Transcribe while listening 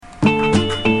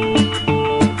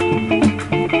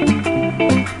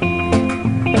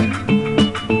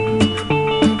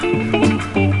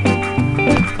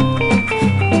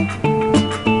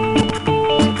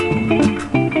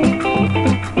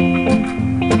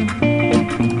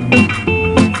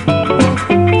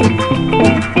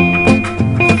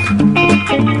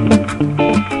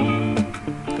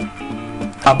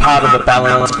are part of a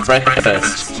balanced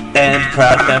breakfast and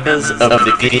proud members of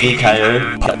the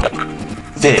GKO public.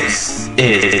 This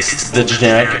is the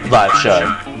Generic Live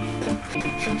Show.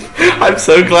 I'm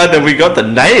so glad that we got the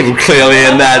name clearly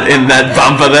in that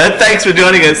bumper there. Thanks for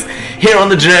joining us here on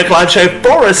the Generic Live Show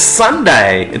for a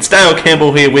Sunday. It's Dale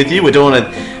Campbell here with you. We're doing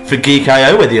it for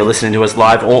Geek.io, whether you're listening to us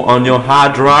live or on your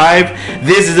hard drive.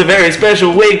 This is a very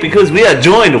special week because we are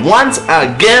joined once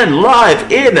again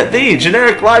live in the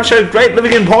Generic Live Show Great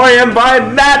Living Emporium by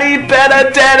Maddie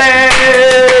Benedetti.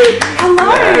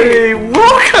 Hello. Hey,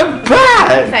 welcome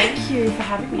back. Thank you for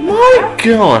having me. My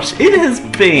gosh, it has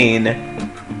been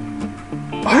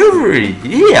over a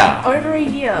year. Over a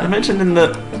year. I mentioned in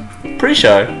the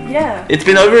pre-show. Yeah. It's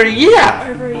been over a year.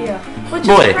 Over a year. Which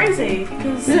Boy. is crazy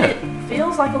because it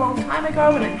feels like a long time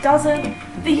ago and it doesn't.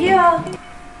 The year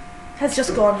has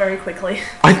just gone very quickly.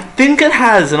 I think it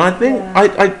has, and I think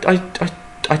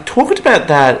I talked about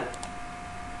that.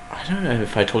 I don't know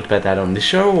if I talked about that on this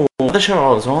show or the show I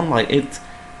was on. Like it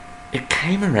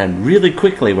came around really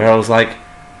quickly where I was like,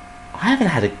 I haven't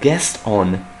had a guest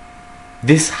on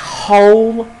this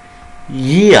whole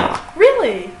year.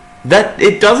 Really? That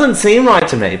it doesn't seem right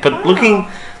to me, but Wow.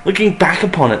 looking back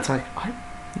upon it, it's like I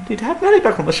need to have Maddie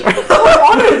back on the show. I'm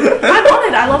honoured. I'm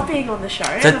honoured. I love being on the show.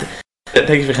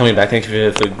 Thank you for coming back. Thank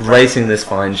you for gracing this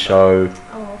fine show.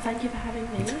 Oh, thank you for having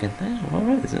me.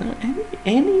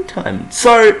 Any time.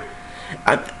 So,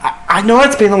 I know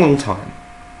it's been a long time,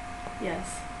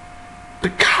 Yes.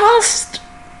 but cast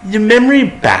your memory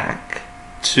back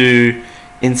to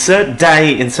insert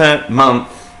day, insert month,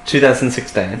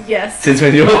 2016. Yes. Since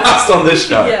when you were last on this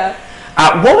show. Yeah.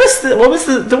 What was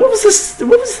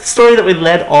the story that we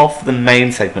led off the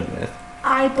main segment with?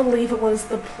 I believe it was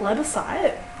the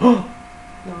plebiscite. No,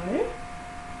 No.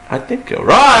 I think you're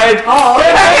right. Oh.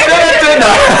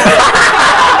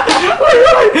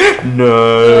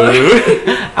 No.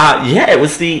 Yeah, it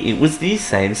was the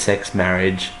same-sex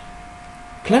marriage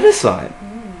plebiscite,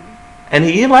 and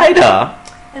a year later,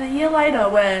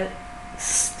 we're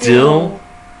still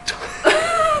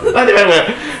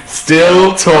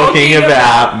talking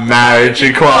about marriage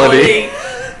equality.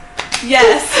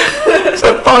 Yes.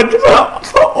 So for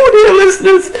audio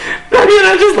listeners, Maddie and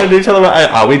I just looked at each other.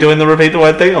 Are we doing the repeat the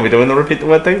word thing? Are we doing the repeat the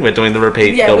word thing? We're doing the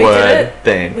repeat the we word did it.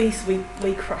 thing.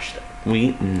 We crushed it.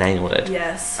 We nailed it.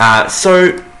 Yes.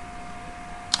 So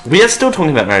we are still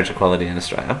talking about marriage equality in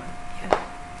Australia.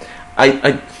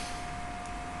 Yeah.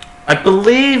 I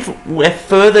believe we're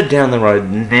further down the road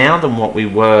now than what we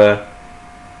were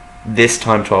this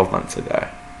time 12 months ago.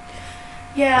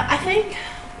 Yeah, I think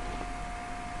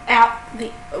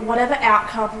whatever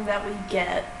outcome that we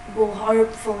get will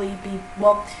hopefully be,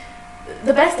 well,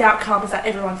 the best outcome is that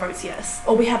everyone votes yes,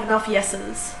 or we have enough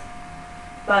yeses.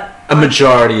 But A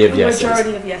majority of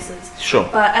yeses. Sure.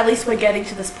 But at least we're getting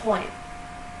to this point.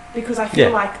 Because I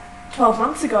feel like 12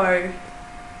 months ago,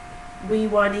 we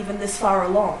weren't even this far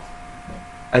along.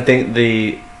 I think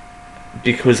the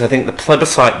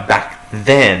plebiscite back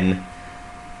then,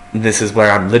 this is where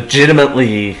I'm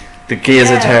legitimately, the gears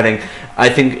are turning. I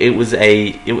think it was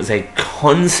a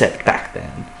concept back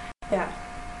then. Yeah.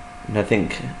 And I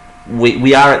think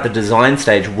we are at the design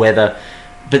stage, but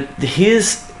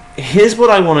here's what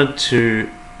I wanted to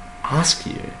ask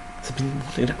you. I've been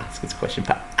wanting to ask this question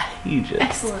for ages.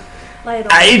 Excellent. Lay it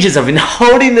on. Ages. I've been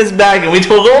holding this back, and we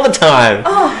talk all the time.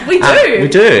 Oh, we do. We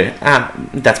do.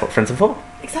 That's what friends are for.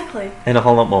 Exactly. And a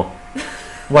whole lot more.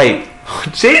 Wait.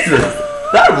 Jesus.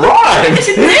 That rhymes.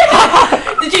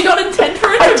 Did you not intend for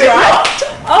it to rhyme?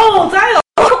 Oh, Dale.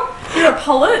 You're a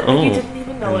poet. Oh. You didn't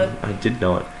even know it. I did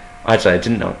know it. Actually, I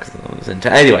didn't know it because I was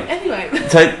into. Anyway.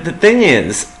 So the thing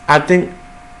is, I think,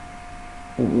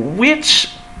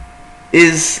 which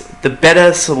is the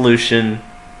better solution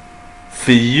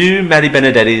for you, Maddie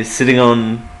Benedetti, sitting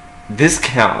on this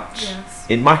couch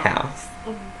in my house,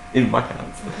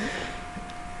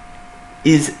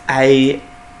 is a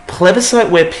plebiscite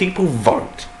where people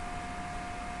vote,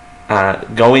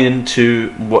 going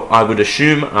into what I would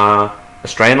assume are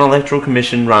Australian Electoral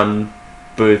Commission run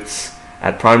booths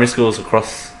at primary schools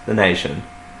across the nation,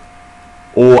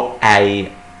 or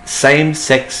a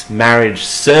same-sex marriage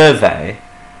survey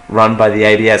run by the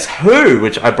ABS,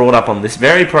 which I brought up on this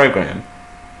very program,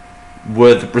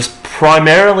 were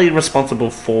primarily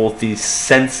responsible for the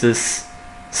census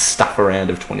stuff around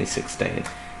of 2016.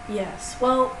 Yes.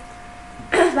 Well,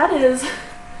 that is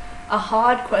a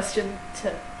hard question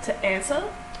to answer.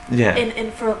 Yeah.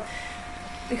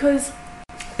 Because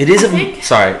it is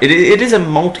it is a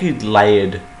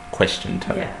multi-layered question,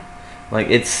 Tony. Yeah. Like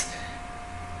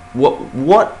what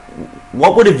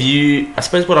would have you? I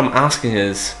suppose what I'm asking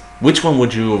is, Which one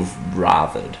would you have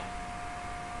rathered?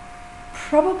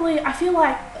 Probably, I feel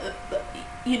like,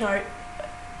 you know...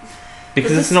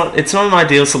 Because it's not an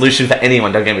ideal solution for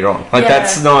anyone, don't get me wrong. Like,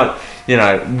 that's not... You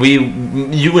know,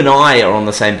 you and I are on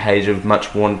the same page of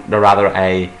much rather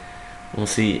a... We'll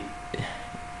see...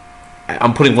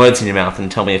 I'm putting words in your mouth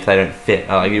and tell me if they don't fit.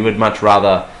 Like, you would much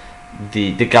rather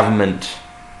the government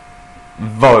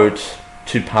vote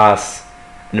to pass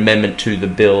an amendment to the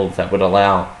bill that would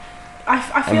allow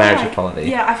I feel marriage like, equality.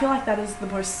 Yeah, I feel like that is the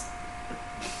most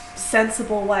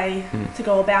sensible way to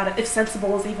go about it, if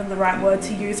sensible is even the right word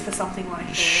to use for something like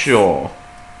this. Sure.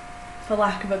 For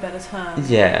lack of a better term.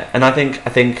 Yeah, and I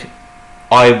think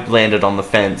I landed on the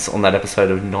fence on that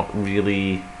episode of not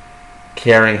really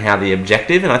caring how the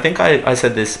objective, and I think I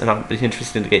said this, and I'd be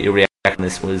interested to get your reaction on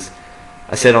this, was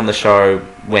I said on the show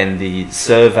when the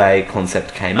survey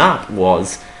concept came up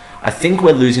was, I think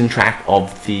we're losing track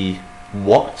of the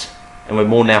what, and we're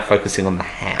more now focusing on the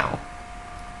how.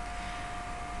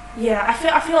 Yeah,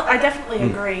 I definitely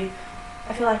agree.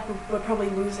 I feel like we're probably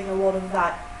losing a lot of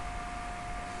that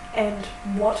and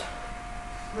what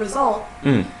result.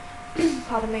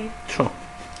 Pardon me. Sure.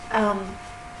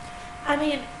 I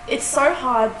mean, it's so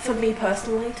hard for me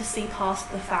personally to see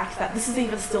past the fact that this is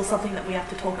even still something that we have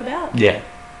to talk about. Yeah.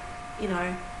 You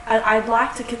know, I'd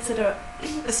like to consider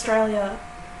Australia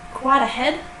quite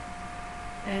ahead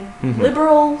and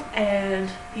liberal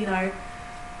and, you know,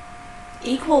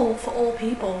 equal for all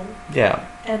people. Yeah.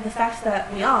 And the fact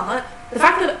that we aren't, the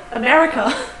fact that America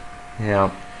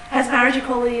has marriage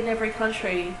equality in every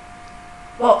country.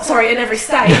 Well, sorry, in every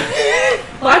state.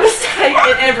 My mistake,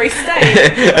 in every state.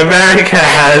 America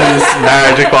has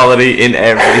marriage equality in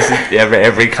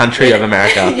every country of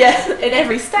America. Yeah, in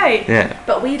every state. Yeah.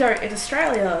 But we don't in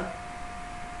Australia.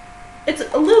 It's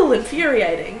a little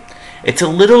infuriating. It's a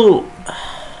little...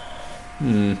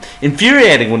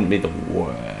 infuriating wouldn't be the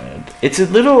word. It's a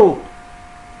little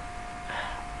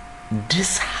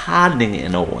disheartening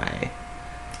in a way.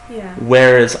 Yeah.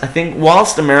 Whereas I think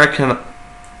whilst America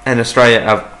and Australia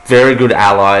are very good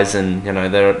allies, and you know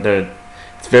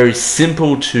it's very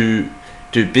simple to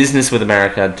do business with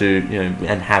America,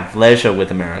 and have leisure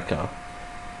with America.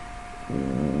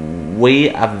 We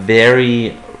are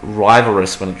very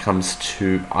rivalrous when it comes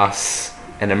to us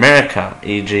and America,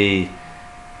 e.g.,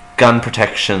 gun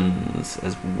protections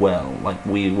as well. Like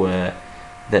we were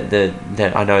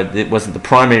that I know it wasn't the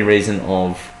primary reason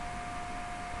of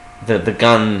the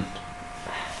gun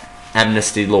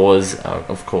amnesty laws,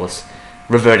 of course,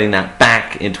 reverting that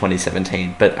back in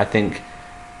 2017. But I think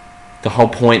the whole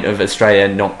point of Australia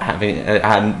not having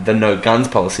the no guns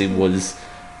policy was,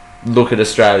 look at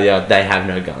Australia, they have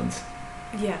no guns.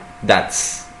 Yeah.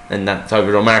 That's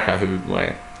over to America, who,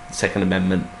 like, Second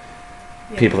Amendment,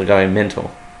 people are going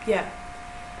mental. Yeah.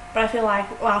 But I feel like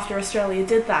after Australia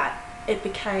did that,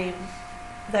 Australia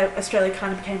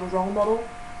kind of became a role model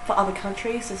for other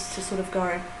countries, is to sort of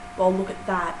go, well, look at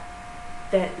that.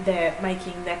 They're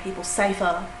making their people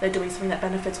safer. They're doing something that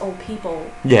benefits all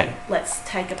people. Yeah. Let's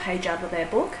take a page out of their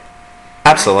book.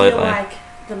 Absolutely. I feel like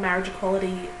the marriage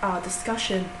equality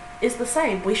discussion is the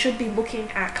same. We should be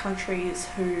looking at countries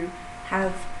who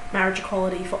have marriage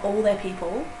equality for all their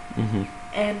people,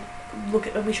 and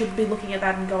we should be looking at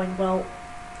that and going, well,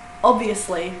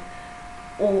 obviously,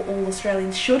 all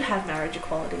Australians should have marriage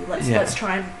equality. Let's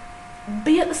try and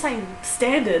be at the same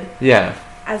standard. Yeah.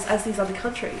 As these other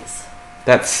countries.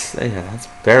 That's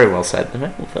very well said.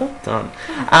 Well done.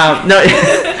 No,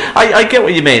 I get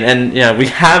what you mean, and we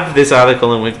have this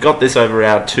article, and we've got this over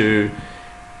our two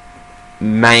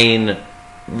main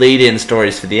lead-in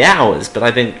stories for the hours. But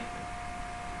I think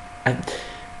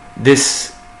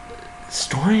this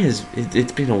story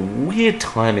it's been a weird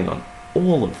timing on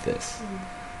all of this,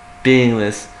 being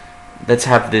this. Let's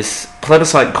have this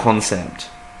plebiscite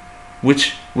concept,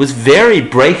 which was very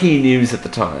breaking news at the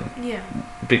time. Yeah.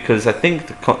 Because I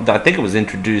think it was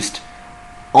introduced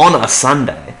on a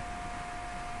Sunday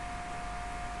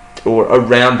or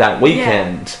around that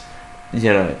weekend.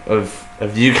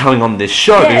 Of you coming on this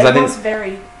show, because I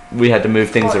think we had to move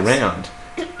things around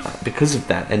because of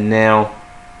that. And now,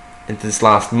 in this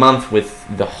last month, with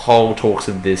the whole talks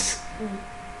of this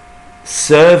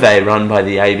survey run by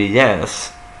the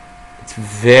ABS, it's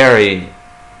very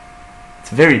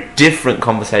different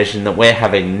conversation that we're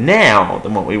having now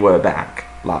than what we were back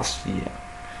last year.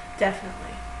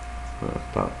 Definitely.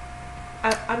 But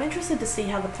I'm interested to see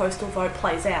how the postal vote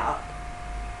plays out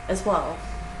as well.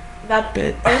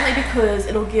 Only because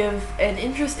it'll give an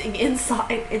interesting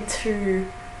insight into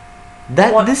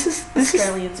what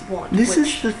Australians want. This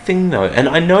is the thing, though, and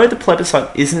I know the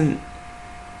plebiscite isn't.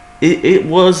 It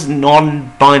was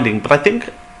non-binding, but I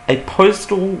think a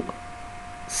postal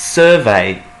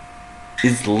survey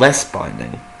is less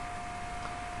binding?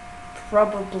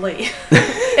 Probably.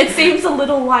 It seems a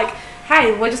little like,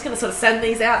 hey, we're just going to sort of send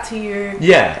these out to you.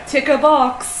 Yeah. Tick a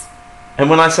box. And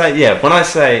when I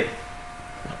say,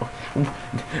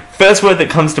 first word that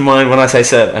comes to mind when I say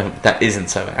survey, that isn't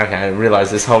survey. Okay, I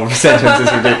realise this whole sentence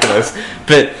is ridiculous.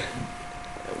 But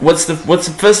what's the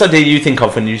first idea you think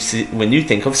of when you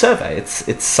think of survey?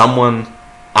 It's someone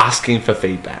asking for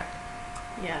feedback.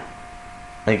 Yeah.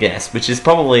 I guess, which is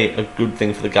probably a good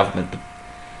thing for the government, but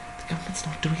the government's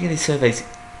not doing any surveys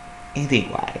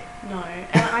anyway. No,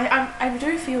 and I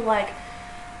do feel like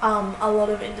a lot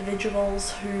of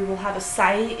individuals who will have a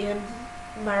say in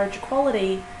marriage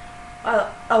equality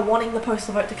are wanting the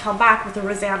postal vote to come back with a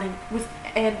resounding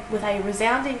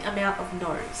amount of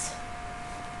no's.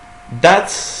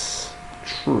 That's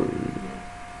true.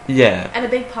 Yeah. And a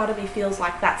big part of me feels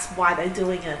like that's why they're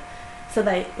doing it. So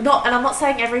and I'm not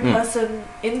saying every person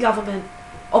in government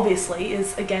obviously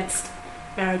is against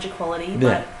marriage equality,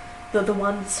 but the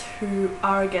ones who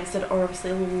are against it are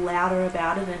obviously a little louder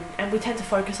about it, and we tend to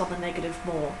focus on the negative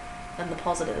more than the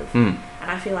positive. And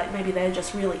I feel like maybe they're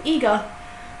just really eager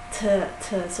to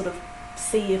sort of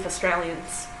see if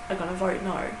Australians are going to vote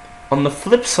no. On the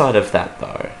flip side of that,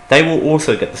 though, they will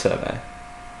also get the survey.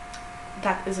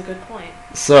 That is a good point.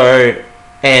 So,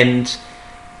 and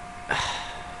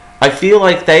I feel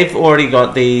like they've already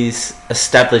got these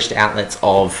established outlets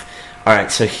of,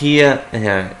 alright, so here,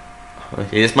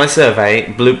 here's my survey,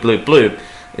 bloop, bloop, bloop.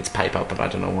 It's paper, but I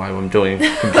don't know why I'm doing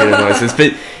computer noises,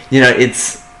 but,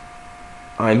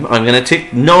 I'm going to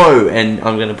tick no, and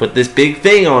I'm going to put this big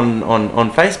thing on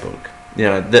Facebook.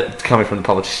 That coming from the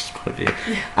politician's point of view.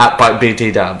 By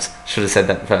BT Dubs. Should have said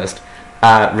that first.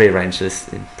 Rearrange this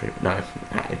in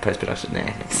post-production. Never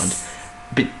mind.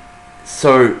 But,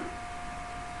 so,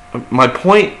 my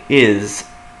point is,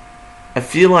 I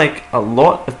feel like a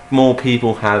lot of more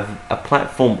people have a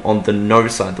platform on the no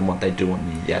side than what they do on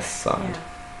the yes side. Yeah.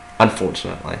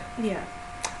 Unfortunately. Yeah.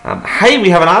 Hey, we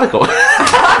have an article.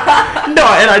 No,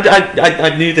 and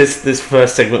I knew this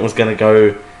first segment was going to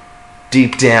go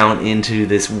deep down into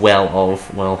this well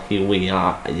of, well, here we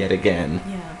are yet again.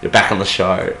 Yeah. You're back on the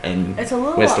show, and it's a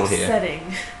little we're still upsetting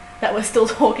here. That we're still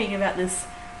talking about this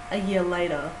a year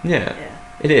later. Yeah.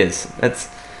 It is. But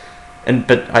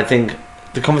I think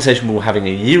the conversation we were having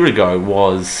a year ago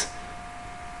was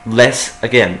less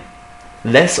of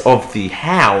the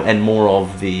how and more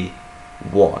of the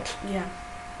what. Yeah.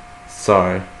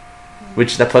 So,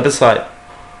 which the plebiscite...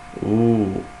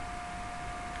 Ooh.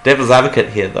 Devil's advocate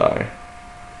here, though.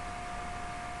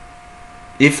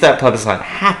 If that plebiscite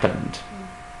happened,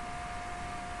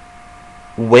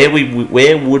 where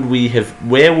would we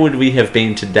have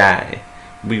been today?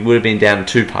 We would have been down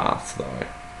two paths, though.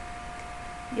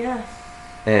 Yeah.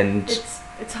 And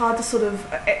it's hard to sort of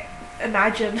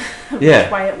imagine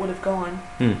which way it would have gone.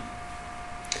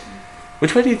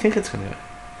 Which way do you think it's going to go?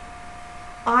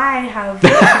 I have...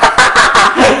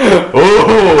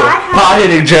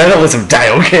 hard-hitting journalism,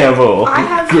 Dale Campbell.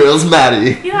 Girls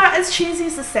Maddie. As cheesy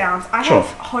as this sounds, I have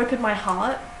hope in my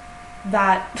heart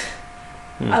that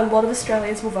a lot of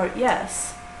Australians will vote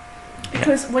yes.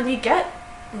 Because when you get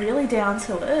really down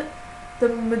to it, the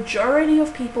majority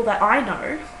of people that I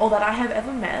know, or that I have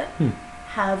ever met,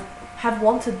 have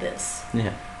wanted this.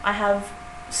 Yeah. I have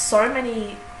so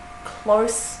many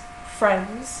close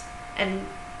friends and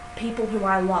people who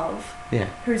I love,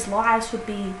 whose lives would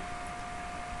be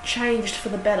changed for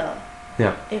the better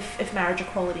if marriage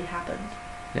equality happened.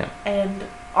 Yeah. And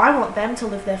I want them to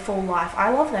live their full life. I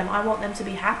love them. I want them to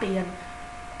be happy, and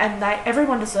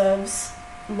everyone deserves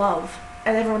love,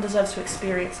 and everyone deserves to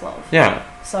experience love. Yeah.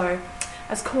 So,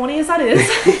 as corny as that is,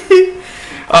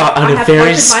 on a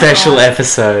very special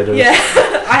episode.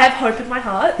 I have hope in my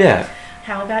heart. Yeah.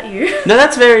 How about you? No,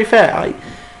 that's very fair.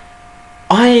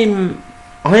 I'm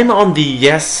on the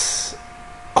yes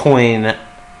coin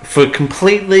for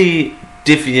completely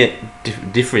different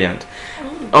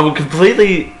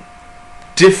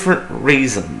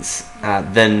reasons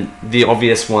than the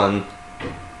obvious one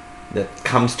that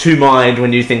comes to mind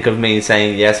when you think of me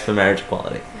saying yes for marriage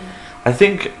equality. I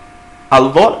think a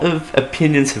lot of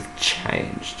opinions have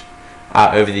changed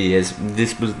over the years.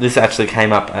 This actually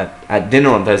came up at dinner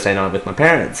on Thursday night with my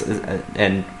parents,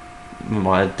 and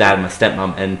my dad, my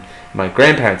stepmom, and my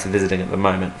grandparents are visiting at the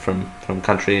moment from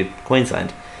country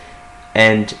Queensland,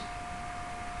 and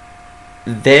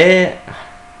they're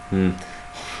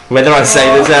whether I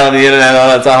say this out on the internet or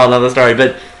that's a whole other story,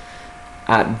 but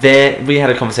we had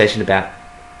a conversation about,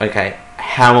 okay,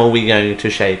 how are we going to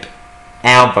shape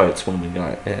our votes when we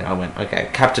go. And I went, okay,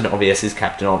 Captain Obvious is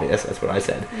Captain Obvious. That's what I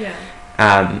said. Yeah.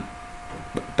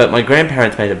 But my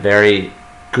grandparents made a very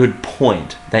good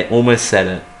point. They almost said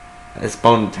it as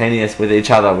spontaneous with each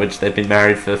other, which they've been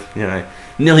married for,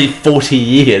 nearly 40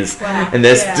 years. Wow. And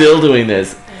they're still doing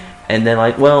this. Yeah. And they're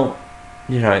like, well,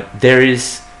 there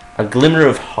is a glimmer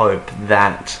of hope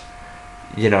that,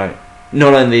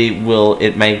 not only will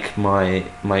it make my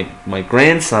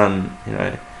grandson,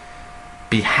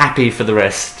 be happy for the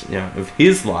rest, of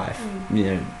his life,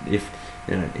 if,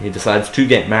 he decides to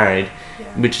get married,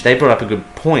 which they brought up a good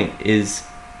point, is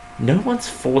no one's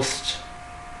forced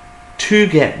to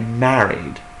get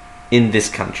married in this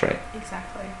country.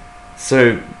 Exactly.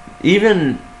 So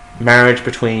even marriage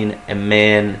between a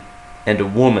man and a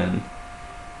woman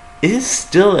is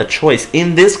still a choice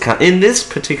in this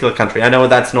particular country. I know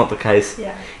that's not the case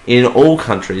in all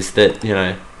countries that,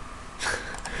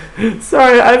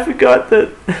 Sorry, I forgot that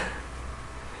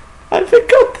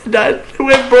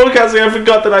we're broadcasting. I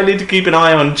forgot that I need to keep an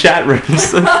eye on chat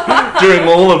rooms during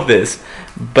all of this.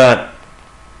 But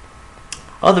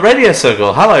the Radio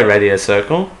Circle. Hello, Radio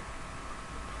Circle.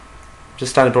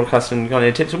 Just started broadcasting. Got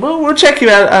any tips? Well, we'll check you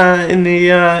out in the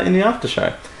after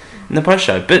show, in the post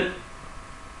show. But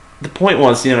the point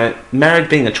was, marriage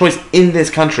being a choice in this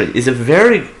country is a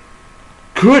very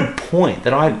good point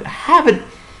that I haven't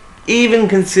even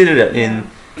considered it in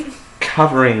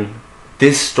covering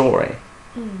this story.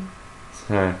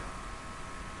 So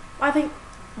I think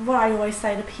what I always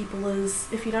say to people is,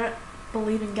 if you don't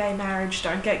believe in gay marriage,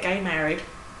 don't get gay married.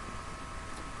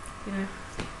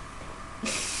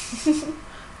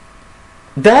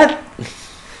 That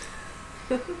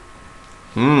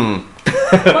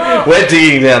we're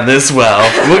digging down this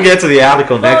well. We'll get to the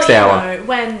article next hour.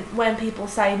 When people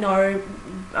say no,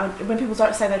 when people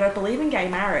don't say they don't believe in gay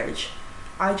marriage,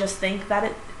 I just think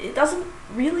that it doesn't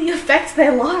really affect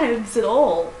their lives at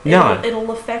all.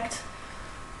 It'll affect,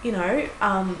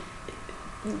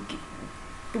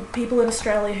 people in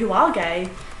Australia who are gay,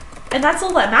 and that's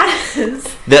all that matters.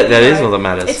 That is all that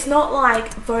matters. It's not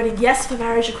like voting yes for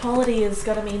marriage equality is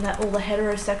going to mean that all the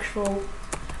heterosexual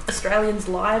Australians'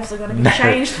 lives are going to be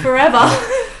changed forever.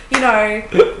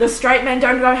 The straight men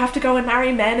don't have to go and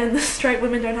marry men, and the straight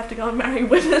women don't have to go and marry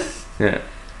women. Yeah.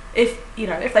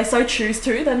 If they so choose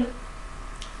to, then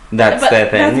that's their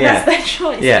thing. That's their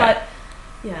choice. Yeah. But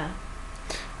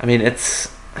I mean,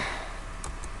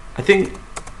 I think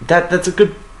that's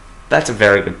a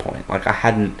very good point. Like, I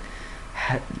hadn't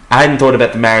thought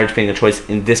about the marriage being a choice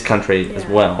in this country as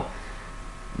well.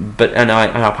 But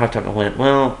I piped up and went,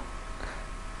 well,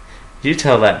 you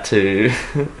tell that to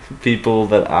people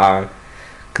that are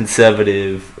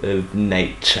conservative of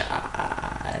nature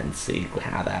and see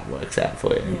how that works out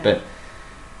for you. But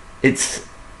it's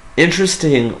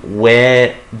interesting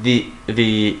where the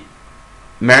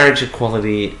marriage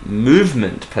equality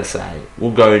movement per se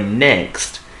will go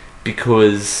next,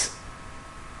 because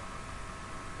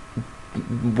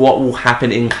what will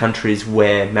happen in countries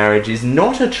where marriage is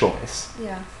not a choice.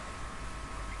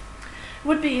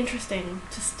 Would be interesting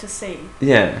to see.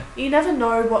 Yeah. You never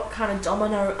know what kind of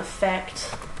domino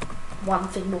effect one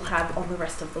thing will have on the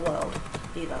rest of the world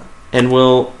either. And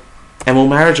will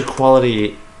marriage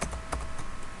equality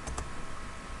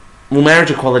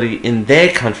in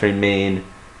their country mean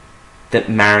that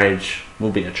marriage will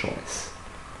be a choice?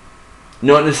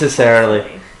 Not necessarily.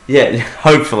 Hopefully. Yeah,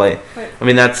 hopefully. I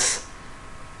mean, that's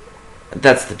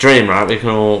the dream, right? We can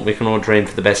all dream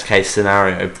for the best case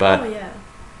scenario, but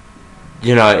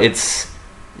it's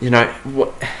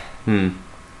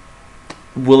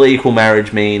will equal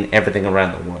marriage mean everything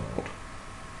around the world?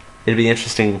 It'd be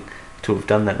interesting to have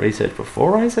done that research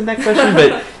before I said that question,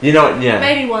 but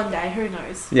maybe one day, who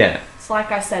knows? Yeah. It's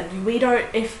like I said, we don't,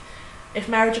 if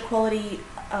marriage equality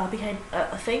became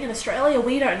a thing in Australia,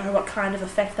 we don't know what kind of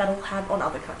effect that'll have on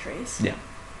other countries. Yeah.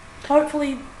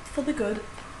 Hopefully for the good.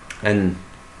 And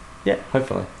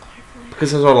hopefully.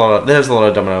 Because there's a lot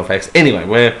of domino effects. Anyway,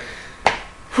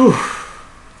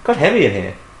 got heavy in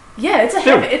here. Yeah, it's a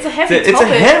heavy topic. It's a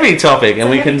heavy topic, and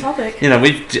we can topic.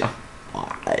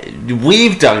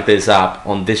 we've dug this up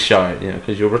on this show,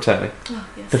 because you're returning. Oh,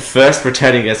 yes. The first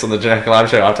returning guest on the Genetic Live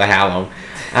show after how long?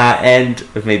 And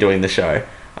with me doing the show.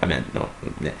 I meant not.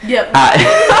 Yep.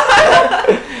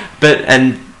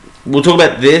 And we'll talk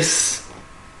about this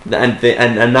and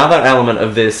another element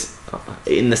of this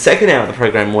in the second hour of the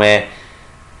program, where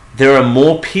there are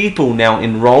more people now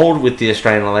enrolled with the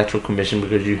Australian Electoral Commission,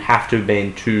 because you have to have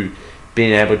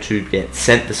been able to get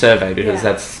sent the survey, because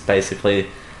that's basically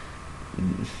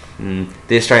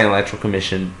the Australian Electoral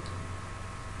Commission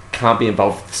can't be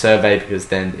involved with the survey because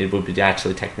then it would be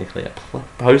actually technically a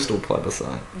postal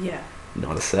plebiscite, Yeah.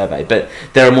 not a survey. But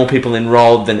there are more people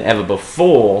enrolled than ever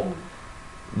before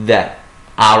that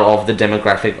are of the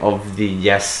demographic of the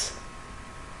yes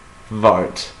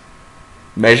vote.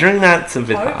 Measuring that's a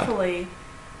bit hard. Hopefully.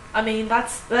 I mean,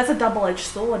 that's a double-edged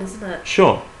sword, isn't it?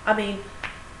 Sure. I mean,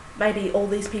 maybe all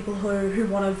these people who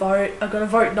want to vote are going to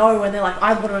vote no, and they're like,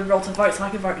 I want to enroll to vote so I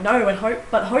can vote no,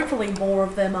 but hopefully more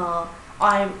of them are,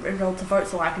 I'm enrolled to vote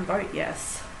so I can vote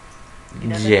yes. You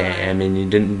never know. I mean,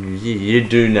 you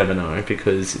do never know,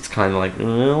 because it's kind of like,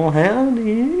 well,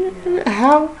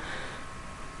 how?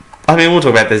 I mean, we'll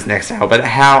talk about this next hour, but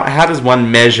how does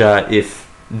one measure if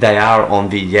they are on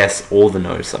the yes or the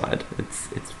no side?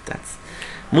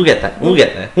 We'll get there. We'll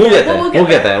get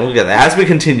there. As we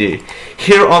continue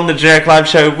here on the Generic Live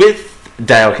Show with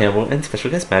Dale Campbell and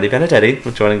special guest Maddie Benedetti,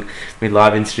 who's joining me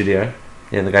live in studio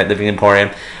in the Great Living Emporium.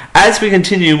 As we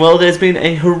continue, well, there's been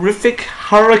a horrific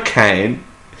hurricane.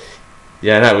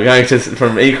 Yeah, no, we're going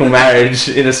from equal marriage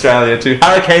in Australia to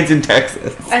hurricanes in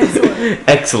Texas.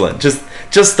 Excellent.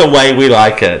 Just the way we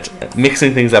like it. Yes.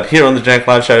 Mixing things up here on the Generic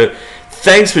Live Show.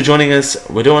 Thanks for joining us.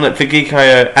 We're doing it for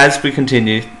Geek.io as we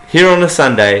continue. Here on a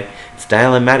Sunday, it's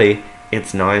Dale and Maddie.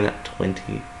 It's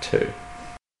 9:22.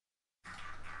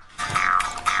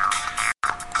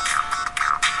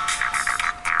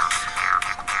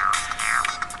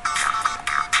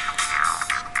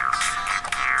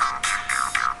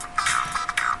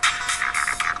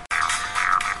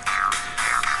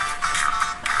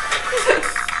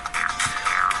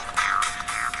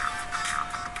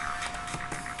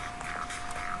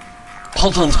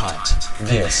 Hold on tight.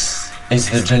 This is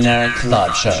the Generic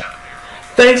Live Show.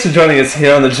 Thanks for joining us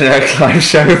here on the Generic Live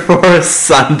Show for a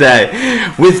Sunday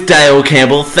with Dale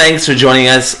Campbell. Thanks for joining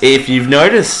us. If you've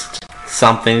noticed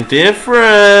something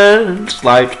different,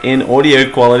 like in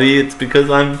audio quality, it's because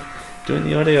I'm doing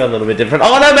the audio a little bit different.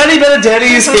 Oh no, Maddie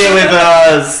Benedetti is here with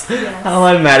us. Yes.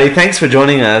 Hello, Maddie. Thanks for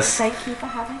joining us. Thank you for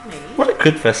having me. What a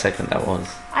good first segment that was.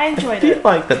 I enjoyed I feel it.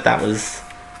 like that was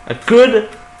a good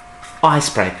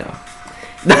icebreaker.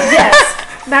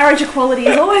 Yes, marriage equality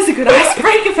is always a good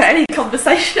icebreaker for any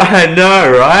conversation. I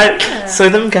know, right? Yeah. So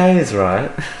them gays, right?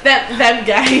 Them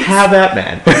gays. How about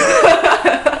man?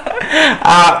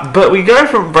 But we go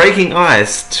from breaking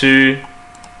ice to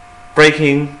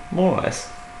breaking more ice.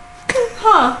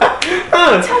 Huh.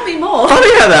 Tell me more.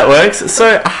 Funny how that works.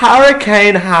 So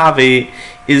Hurricane Harvey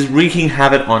is wreaking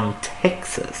havoc on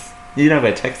Texas. You know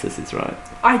where Texas is, right?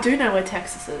 I do know where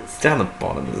Texas is. It's down the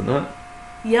bottom, isn't it?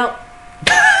 Yep.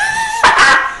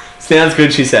 Sounds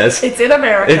good, she says. It's in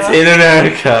America. It's in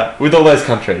America, with all those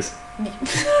countries.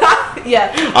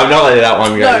 Yeah. I'm not letting that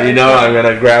one go. No, you know no. I'm going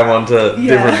to grab onto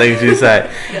different things you say.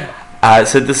 Yeah.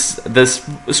 So this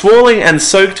swirling and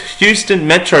soaked Houston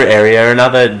metro area and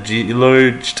other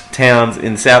deluged towns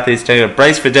in southeast Texas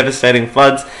brace for devastating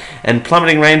floods and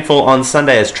plummeting rainfall on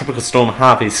Sunday as Tropical Storm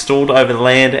Harvey stalled over the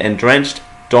land and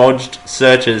dodged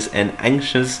searchers and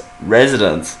anxious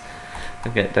residents.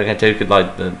 Don't get too good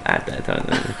like the ad there, don't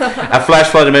they? A flash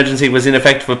flood emergency was in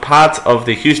effect for parts of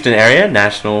the Houston area.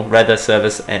 National Weather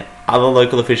Service and other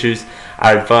local officials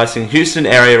are advising Houston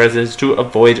area residents to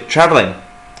avoid travelling.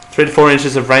 3 to 4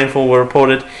 inches of rainfall were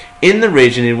reported in the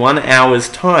region in 1 hour's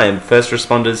time. First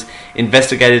responders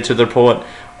investigated to the report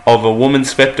of a woman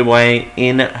swept away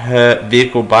in her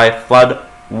vehicle by flood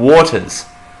waters.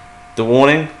 The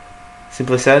warning,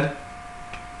 simply said,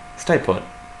 stay put.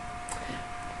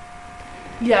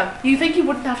 Yeah. You think you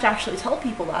wouldn't have to actually tell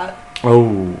people that?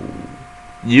 Oh,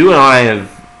 you and I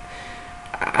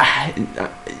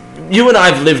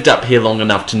have lived up here long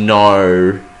enough to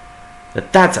know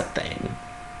that that's a thing.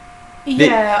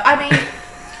 Yeah, I mean,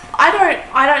 I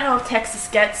don't know if Texas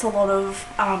gets a lot of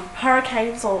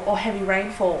hurricanes or heavy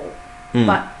rainfall,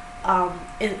 but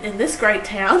in this great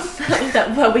town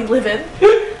where we live in,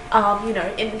 you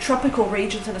know, in tropical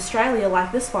regions in Australia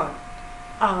like this one,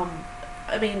 I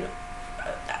mean,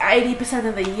 80%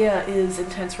 of the year is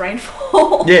intense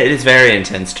rainfall. Yeah, it is very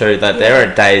intense too. That there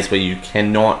are days where you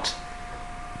cannot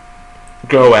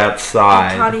go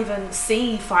outside. You can't even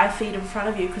see 5 feet in front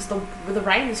of you because the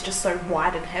rain is just so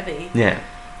wide and heavy. Yeah.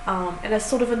 And it's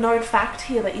sort of a known fact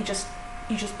here that you just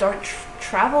don't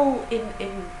travel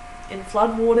in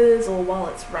flood waters or while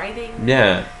it's raining.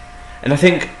 Yeah, and I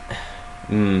think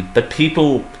the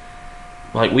people,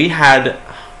 like we had,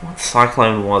 what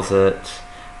cyclone was it?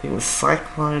 I think it was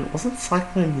wasn't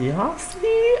Cyclone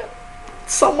Yasi?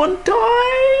 Someone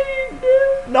died?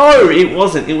 No, it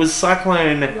wasn't. It was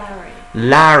Cyclone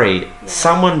Larry. Yeah.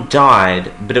 Someone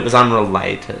died, but it was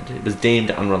unrelated. It was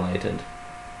deemed unrelated.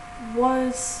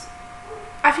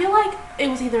 I feel like it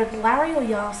was either Larry or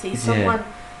Yasi. Someone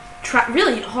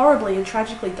really horribly and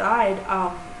tragically died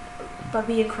by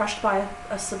being crushed by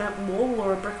a cement wall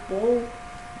or a brick wall.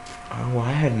 Oh,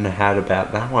 I hadn't heard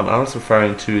about that one. I was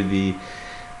referring to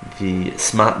the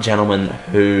smart gentleman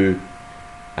who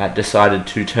decided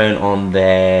to turn on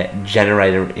their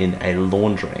generator in a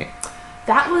laundry.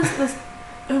 That was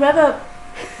whoever.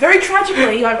 Very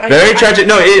tragically, very tragic.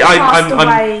 No,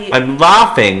 I'm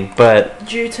laughing, but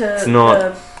due to it's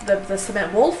not the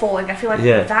cement wall falling. I feel like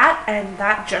that and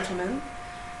that gentleman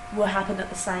will happen in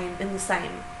the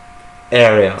same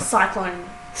area cyclone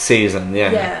season.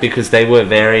 Yeah, because they were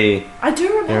very. I do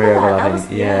remember that.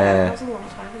 That was a long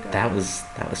time ago. That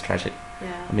was tragic.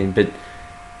 Yeah. I mean, but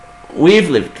we've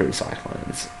lived through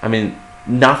cyclones. I mean,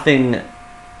 nothing.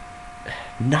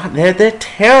 They're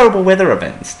terrible weather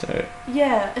events too.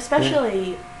 Yeah,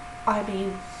 especially, I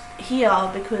mean,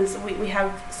 here because we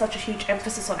have such a huge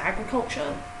emphasis on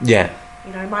agriculture. Yeah.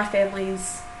 You know, my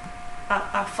family's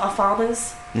are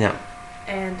farmers. Yeah.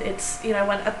 And it's, you know,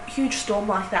 when a huge storm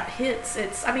like that hits,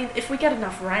 I mean, if we get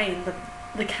enough rain,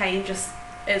 the cane just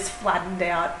is flattened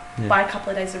out by a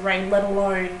couple of days of rain, let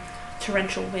alone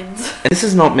torrential winds. And this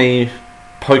is not me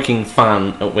poking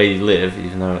fun at where you live,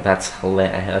 even though that's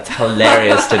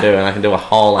hilarious to do, and I can do a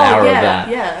whole hour of that.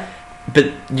 Yeah.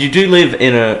 But you do live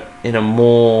in a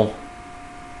more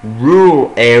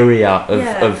rural area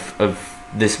of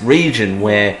this region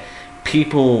where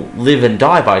people live and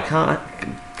die by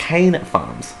cane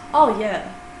farms. Oh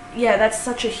yeah, that's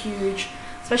such a huge,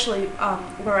 especially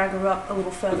where I grew up a little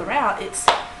further out. It's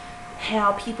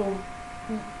how people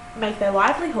make their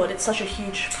livelihood. It's such a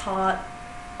huge part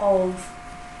of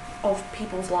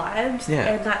people's lives,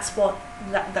 and that's what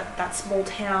that small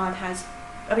town has.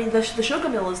 I mean, the sugar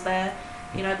mill is there.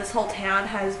 You know, this whole town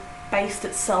has based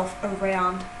itself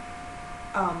around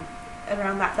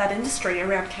that industry,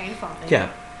 around cane farming.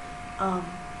 Yeah.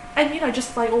 And you know,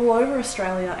 just like all over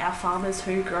Australia, our farmers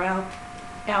who grow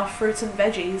our fruits and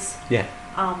veggies. Yeah.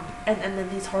 And then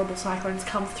these horrible cyclones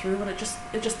come through, and it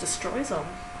just destroys them.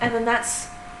 And then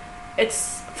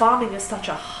farming is such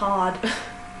a hard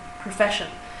profession.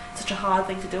 Such a hard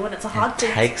thing to do, and it's a hard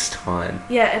thing. It takes time.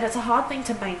 Yeah, and it's a hard thing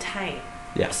to maintain.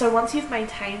 Yeah. So once you've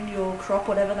maintained your crop,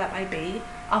 whatever that may be,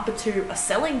 up into a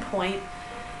selling point,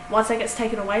 once that gets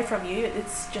taken away from you,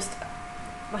 it's just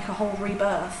like a whole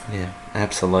rebirth. Yeah,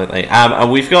 absolutely.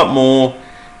 And we've got more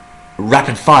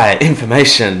rapid fire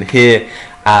information here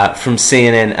from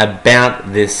CNN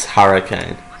about this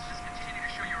hurricane.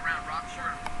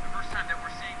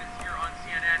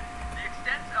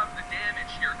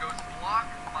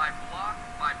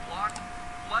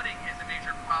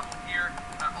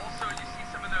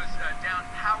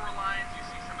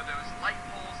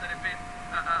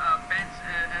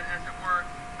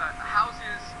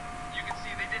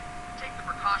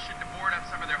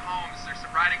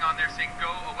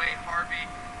 Harvey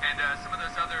and some of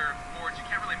those other boards. You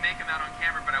can't really make them out on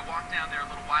camera, but I walked down there a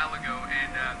little while ago,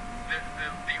 and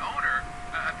the owner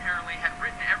apparently had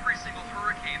written every single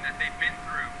hurricane that they've been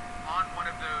through on one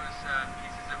of those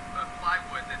pieces of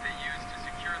plywood that they use to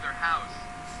secure their house,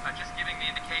 just giving the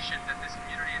indication that this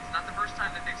community, it's not the first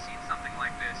time that they've seen something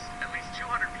like this. At least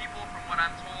 200 people, from what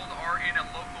I'm told, are in a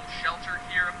local shelter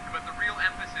here, but the real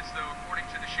emphasis, though, according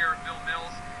to the Sheriff Bill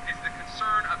Mills, is the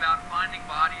concern about finding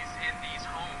bodies in these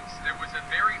homes. There was a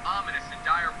very ominous and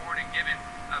dire warning given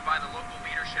by the local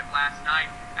leadership last night,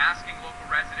 asking local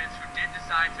residents who did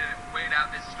decide to wait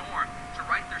out this storm to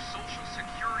write their social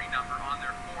security number on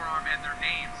their forearm and their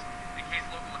names in case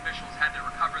local officials had to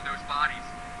recover those bodies.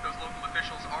 Those local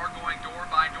officials are going door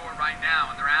by door right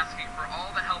now, and they're asking for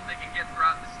all the help they can get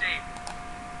throughout the state.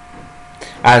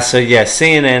 So yeah,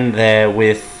 CNN there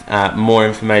with more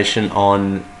information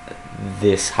on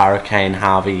this Hurricane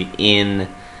Harvey in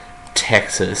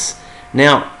Texas.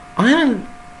 Now, I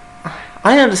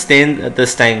understand the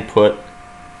staying put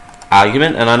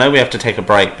argument, and I know we have to take a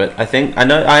break, but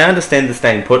I understand the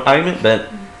staying put argument, but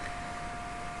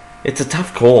it's a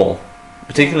tough call,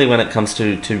 particularly when it comes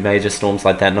to major storms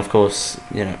like that. And of course,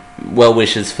 you know, well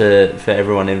wishes for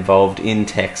everyone involved in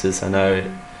Texas. I know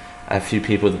a few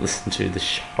people that listen to the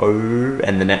show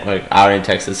and the network are in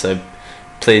Texas, so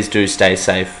please do stay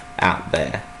safe out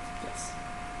there. Yes.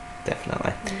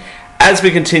 Definitely. As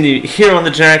we continue here on the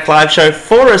Generic Live Show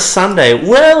for a Sunday,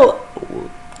 well,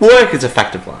 work is a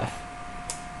fact of life.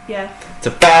 Yeah. It's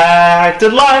a fact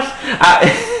of life.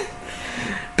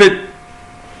 But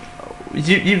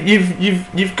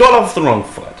you've got off the wrong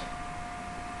foot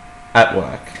at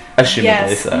work,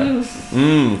 assumedly so.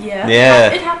 Yeah.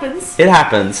 It happens. It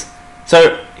happens.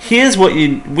 So here's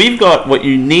we've got what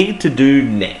you need to do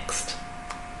next.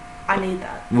 I need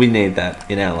that. We need that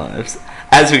in our lives.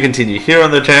 As we continue here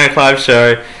on the Generic Live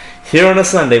Show, here on a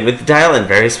Sunday with Dale and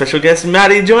very special guest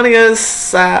Maddie joining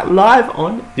us live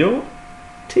on your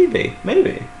TV.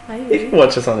 Maybe. You can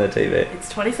watch us on the TV. It's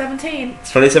 2017. It's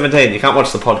 2017. You can't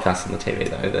watch the podcast on the TV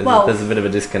though. There's a bit of a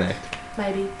disconnect.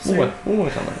 Maybe. We'll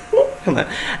work on that. We'll work on that.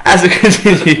 As we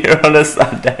continue here on a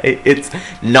Sunday, it's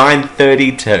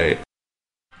 9:32.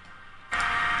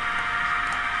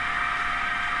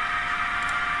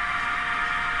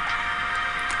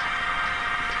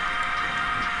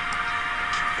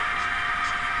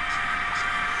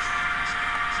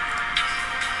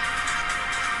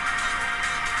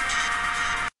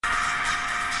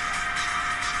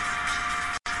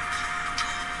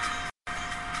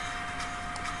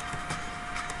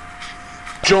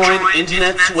 Join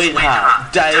internet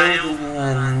sweetheart Dale.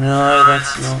 No,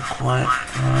 that's not quite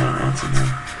right. What's it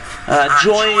name?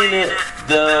 Join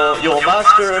your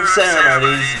master of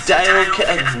ceremonies, Dale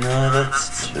Campbell. No,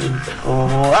 that's too.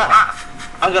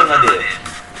 I got an idea.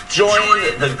 Join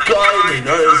the guy who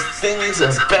knows things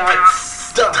about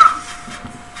stuff.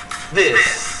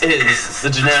 This is the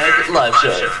Generic Live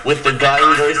Show with the guy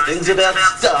who knows things about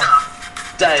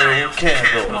stuff, Dale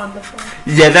Campbell. Wonderful.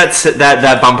 Yeah,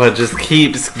 that bumper just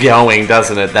keeps going,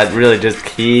 doesn't it? That really just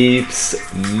keeps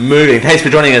moving. Thanks for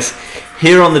joining us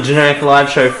here on the Generic Live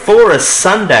Show for a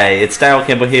Sunday. It's Dale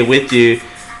Campbell here with you,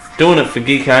 doing it for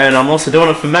Geeko, and I'm also doing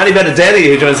it for Maddie Benedetti,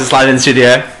 who joins us live in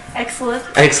studio. Excellent.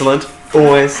 Excellent.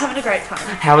 Always. Having a great time.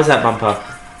 How was that bumper?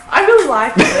 I really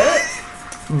liked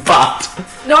it. But.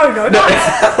 No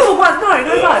buts. For one,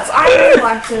 no buts. I really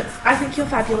liked it. I think you're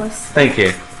fabulous. Thank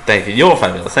you. You're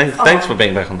fabulous. Thanks for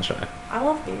being back on the show. I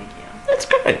love being here. That's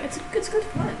great. It's good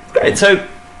fun. Great. So,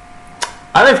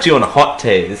 I left you on a hot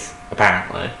tease,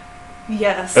 apparently.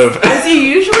 Yes. As you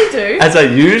usually do. As I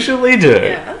usually do.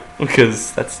 Yeah.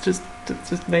 Because that's just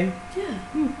me. Yeah.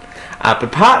 But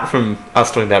apart from us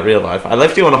talking about real life, I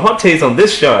left you on a hot tease on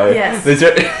this show. Yes.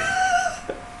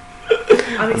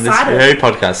 I'm on excited. this very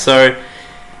podcast. So,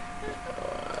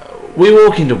 we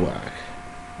walk into work.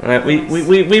 Right?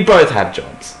 We both have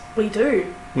jobs. We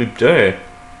do. We do.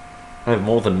 I have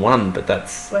more than one, but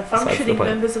that's... We're functioning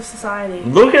members of society.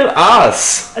 Look at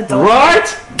us! Adult.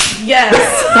 Right?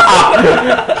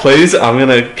 Yes! Please, I'm going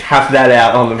to cap that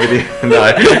out on the video.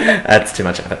 No, that's too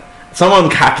much effort.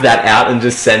 Someone cap that out and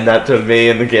just send that to me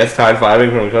and the guest high-fiving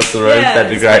from across the room. Yeah,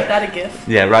 that'd be great. Make that a gif.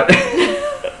 Yeah, right.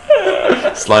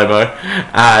 Slow-mo.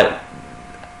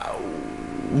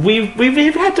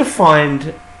 We've had to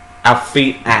find our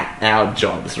feet at our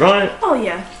jobs, right? Oh,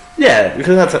 yeah. Yeah,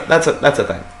 because that's a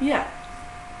thing. Yeah.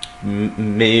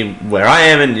 Me where I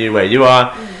am and you where you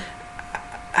are.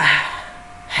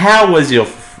 How was your...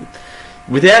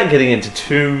 without getting into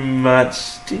too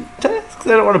much details, because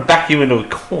I don't want to back you into a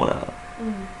corner.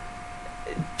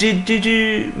 Did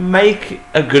you make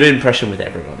a good impression with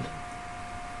everyone?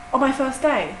 On my first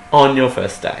day? On your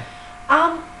first day?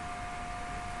 I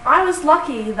was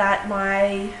lucky that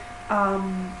my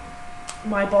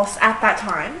boss at that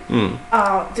time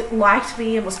liked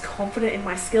me and was confident in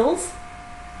my skills.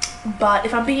 But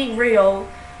if I'm being real,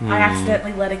 I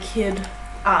accidentally let a kid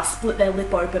split their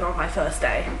lip open on my first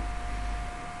day.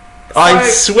 I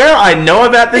swear I know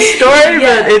about this story,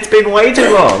 Yeah. but it's been way too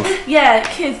long. Yeah,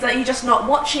 kids that you're just not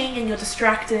watching and you're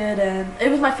distracted, and it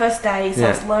was my first day, so I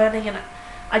was learning, and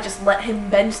I just let him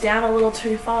bend down a little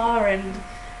too far, and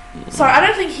so I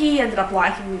don't think he ended up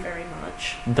liking me very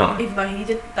much. No. Even though he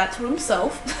did that to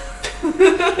himself.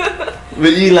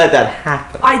 But you let that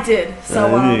happen. I did,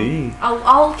 so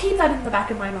I'll keep that in the back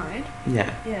of my mind.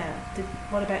 Yeah. Yeah.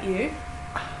 What about you?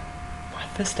 My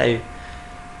first day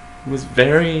was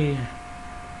very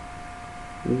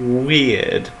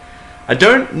weird. I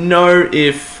don't know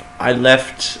if I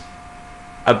left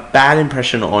a bad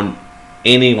impression on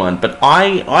anyone, but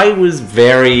I was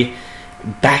very...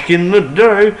 back in the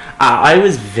day, I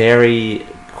was very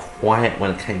quiet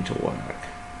when it came to work.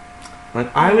 Like,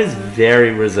 I was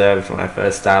very reserved when I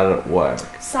first started at work.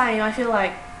 Same, I feel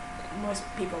like most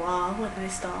people are when they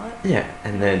start. Yeah,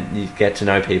 and then you get to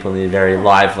know people and you're very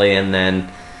lively, and then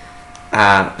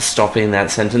stopping that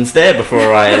sentence there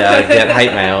before I get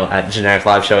hate mail at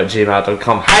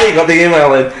genericliveshow@gmail.com. Hey, got the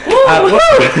email in.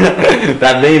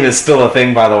 That meme is still a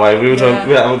thing, by the way. We were talking,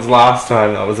 that was last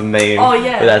time, that was a meme. Oh,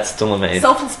 yeah. But that's still a meme.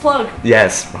 Selfless plug.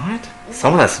 Yes, right?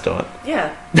 Someone has to do it.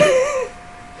 Yeah.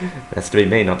 It has to be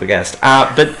me, not the guest.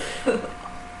 But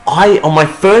on my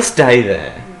first day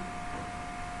there,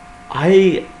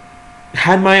 I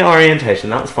had my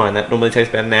orientation. That was fine. That normally takes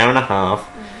about an hour and a half.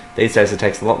 These days it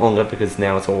takes a lot longer because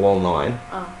now it's all online.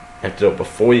 Oh. You have to do it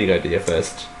before you go to your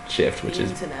first shift, which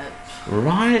is... internet.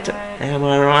 Right? Am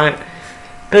I right?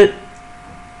 But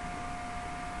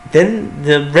then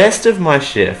the rest of my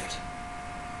shift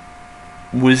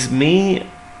was me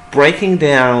breaking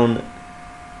down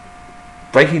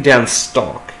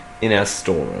stock in our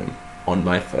storeroom on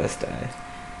my first day.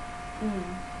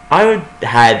 I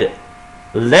had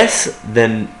less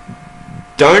than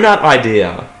donut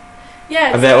idea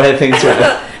about where things were.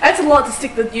 That's a lot to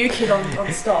stick the new kid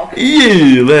on stock.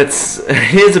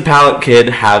 Here's a pallet, kid,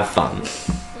 have fun.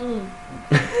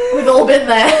 We've all been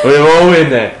there. We've all been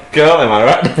there. Girl, am I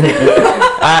right?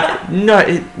 No,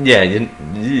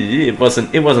 it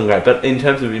wasn't great, but in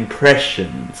terms of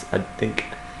impressions, I think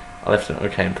I left an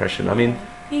okay impression. I mean,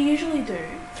 you usually do.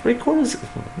 3/4.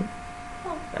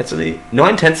 Actually,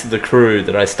 9/10 of the crew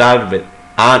that I started with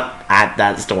aren't at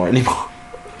that store anymore.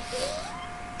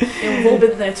 Yeah, we've all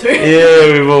been there too.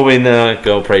 Yeah, we've all been there.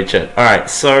 Girl, preach it. Alright,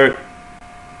 so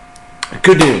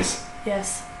good news.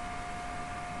 Yes.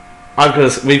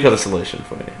 We've got a solution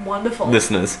for you. Wonderful.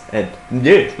 Listeners, and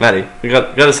you, Maddie, we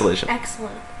got a solution.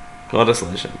 Excellent. Got a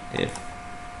solution. If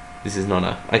this is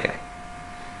not okay.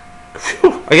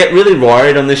 Whew. I get really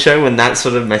worried on this show when that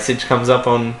sort of message comes up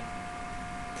on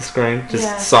the screen.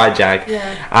 Just side jag.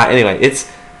 Yeah. Anyway, it's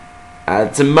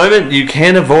a moment you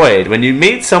can avoid when you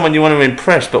meet someone you want to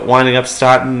impress, but winding up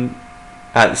starting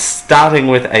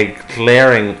with a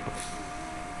glaring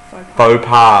faux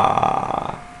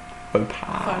pas. Faux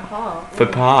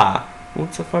pas.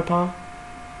 What's a faux pas?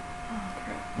 Oh,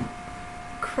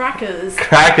 crap.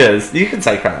 Crackers. You can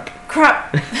say crap.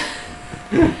 Crap.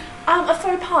 A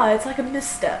faux pas. It's like a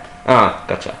misstep. Ah,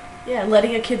 gotcha. Yeah,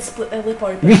 letting a kid split their lip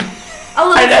open. A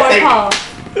little faux pas.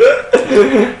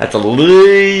 That's a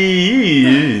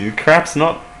little... Crap's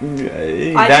not...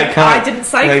 I didn't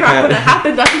say crap when it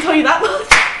happened, I can tell you that much.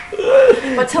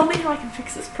 But tell me how I can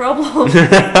fix this problem. He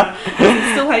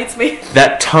still hates me.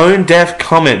 That tone-deaf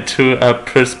comment to a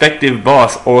prospective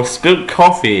boss or spilled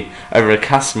coffee over a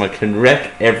customer can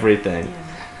wreck everything.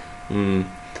 Yeah.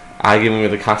 Arguing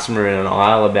with a customer in an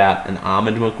aisle about an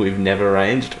almond milk we've never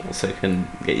arranged also can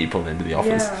get you pulled into the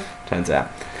office, turns out.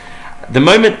 The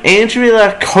moment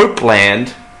Angela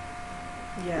Copeland,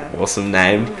 awesome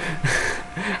name.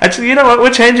 Actually, you know what?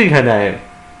 We're changing her name.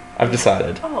 I've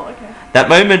decided. Oh, okay. That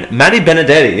moment, Maddie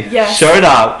Benedetti showed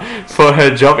up for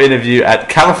her job interview at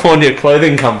California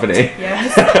Clothing Company.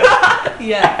 Yes.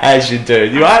 Yeah. As you do.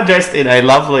 You are dressed in a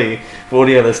lovely, for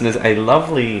audio listeners, a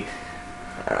lovely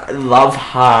love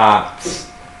heart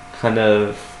kind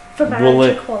of... For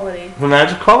marriage equality. For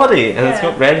marriage equality. And it's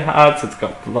got red hearts, it's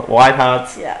got white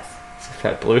hearts. Yes. It's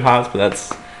got blue hearts, but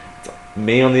that's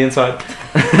me on the inside.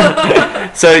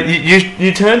 So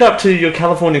you turned up to your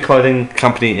California Clothing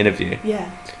Company interview. Yeah.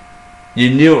 You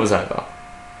knew it was over.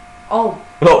 Oh.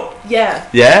 Yeah.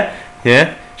 Yeah?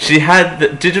 Yeah? She had the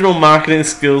digital marketing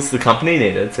skills the company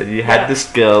needed, so you had the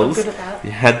skills. I'm good at that.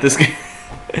 You had the skills.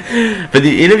 But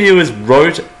the interviewers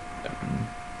wrote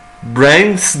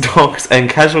brand stocks and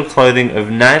casual clothing of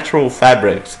natural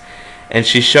fabrics, and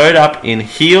she showed up in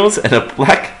heels and a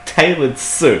black tailored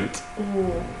suit.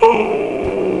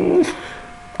 Ooh.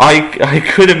 I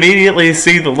could immediately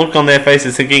see the look on their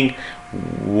faces thinking,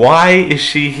 why is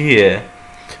she here?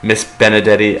 Miss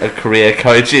Benedetti, a career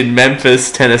coach in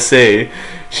Memphis, Tennessee.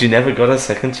 She never got a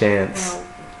second chance. Well,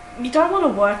 you don't want to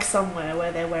work somewhere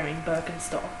where they're wearing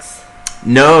Birkenstocks.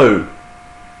 No.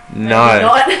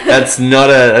 That's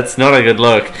not a good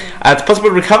look. It's possible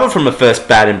to recover from a first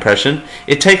bad impression.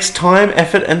 It takes time,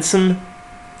 effort, and some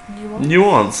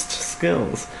nuanced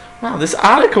skills. Wow, this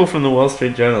article from the Wall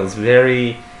Street Journal is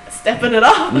very... Stepping it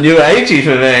up. New agey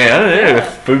for me. I don't know.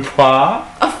 Faux pas.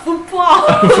 A faux pas.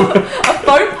 A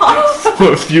faux pas.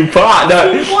 Faux pas. No.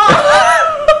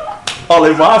 Au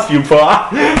revoir, faux pas.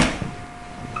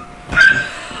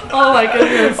 Oh my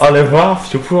goodness. Au revoir,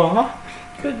 faux pas.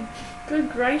 Good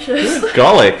gracious. Good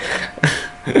golly.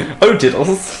 Oh,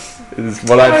 diddles. Is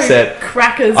what I've said.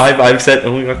 Crackers. I've said...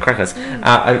 Oh, we got crackers.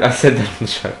 I said that on the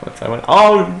show once. I went,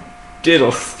 oh,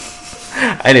 diddles.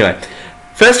 Anyway.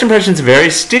 First impressions are very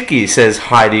sticky, says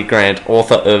Heidi Grant,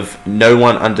 author of No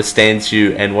One Understands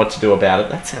You and What to Do About It.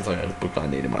 That sounds like a book I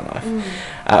need in my life.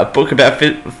 A book about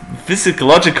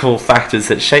physiological factors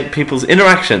that shape people's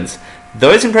interactions.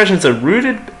 Those impressions are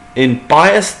rooted in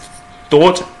biased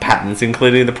thought patterns,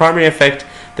 including the primary effect,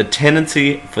 the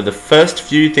tendency for the first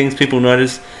few things people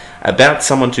notice about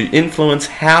someone to influence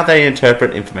how they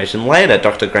interpret information later,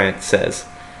 Dr. Grant says.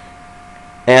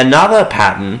 Another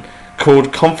pattern,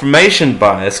 called confirmation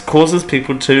bias, causes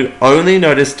people to only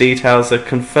notice details that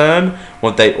confirm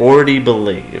what they already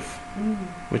believe.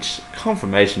 Which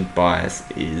confirmation bias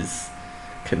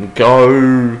can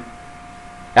go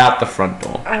out the front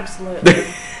door. Absolutely.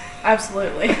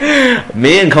 Absolutely.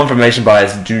 Me and confirmation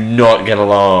bias do not get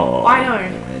along. I know.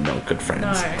 We're not good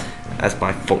friends. No. As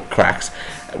my foot cracks.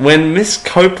 When Miss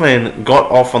Copeland got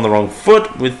off on the wrong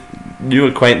foot with new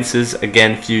acquaintances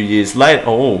again a few years later.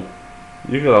 Oh,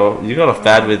 you got off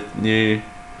bad with new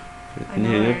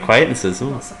acquaintances.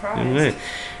 I'm not surprised.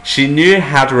 She knew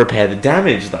how to repair the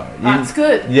damage, though. That's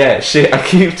good. Yeah, I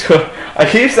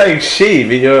keep saying she,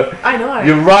 but I know.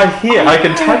 you're right here. I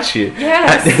can touch you.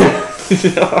 Yes.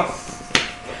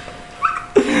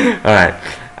 All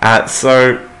right.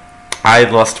 So I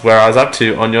lost where I was up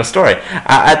to on your story.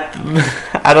 At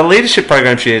a leadership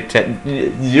program you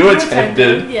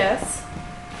attended. Yes.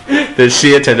 That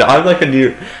she attended. I'm like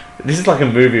this is like a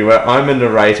movie where I'm a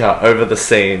narrator over the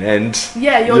scene, and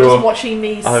yeah, you're just watching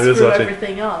me screw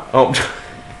everything up. Oh,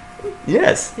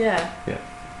 yes. Yeah.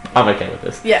 I'm okay with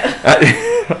this. Yeah.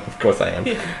 Of course I am.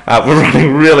 We're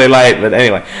running really late, but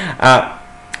anyway.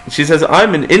 She says,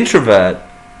 I'm an introvert,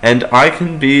 and I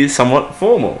can be somewhat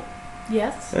formal.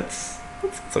 Yes. That's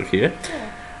so cute.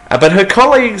 Yeah. But her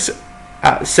colleagues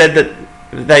said that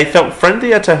they felt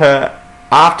friendlier to her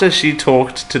after she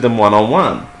talked to them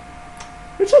one-on-one.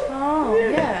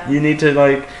 Yeah. You need to,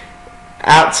 like,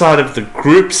 outside of the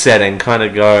group setting, kind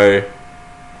of go,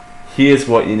 here's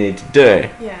what you need to do.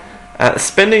 Yeah.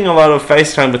 Spending a lot of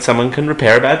FaceTime with someone can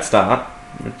repair a bad start,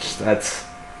 which that's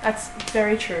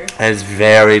very true. That is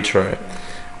very true.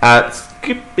 Yeah.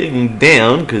 Skipping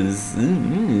down, because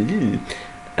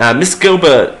Miss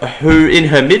Gilbert, who in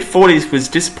her mid-40s was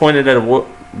disappointed at a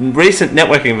recent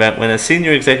networking event when a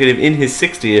senior executive in his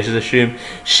 60s assumed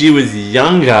she was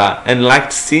younger and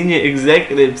lacked senior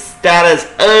executive status.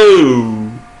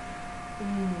 Oh!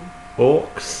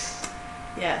 Orcs.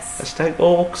 Yes. Hashtag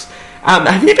orcs.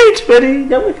 Have you been to any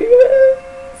networking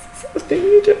events? Is that a thing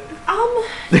you do?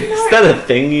 Is that a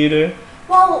thing you do?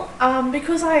 Well,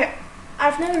 because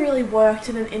I've never really worked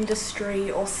in an industry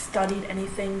or studied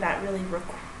anything that really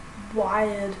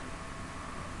required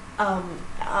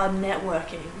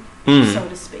networking, so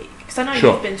to speak. Because I know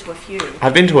you've been to a few.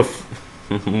 I've been to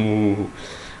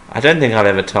I don't think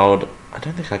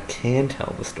I can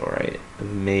tell the story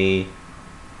of me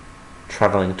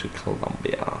travelling to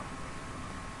Colombia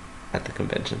at the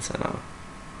convention centre.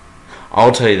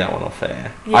 I'll tell you that one off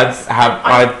air. Yes.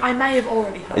 I may have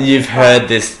already heard. You've heard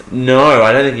this? No,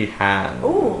 I don't think you have.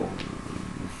 Ooh.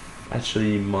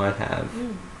 Actually, you might have.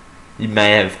 You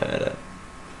may have heard it.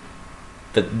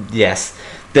 But yes,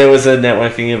 there was a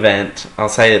networking event. I'll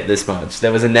say it this much: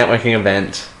 there was a networking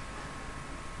event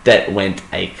that went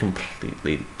a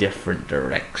completely different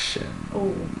direction.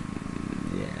 Ooh.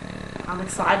 Yeah. I'm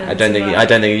excited. I don't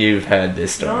think you've heard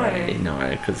this story. No,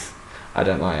 because I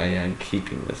don't like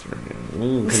keeping this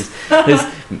because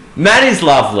Maddie's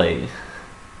lovely.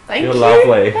 Thank You're you.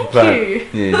 lovely. Thank but, you.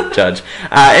 Yeah, judge.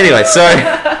 Anyway, so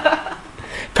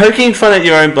poking fun at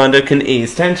your own blunder can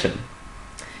ease tension.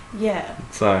 Yeah.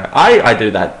 So I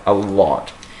do that a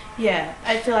lot. Yeah,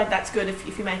 I feel like that's good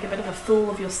if you make a bit of a fool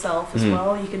of yourself as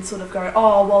well. You can sort of go,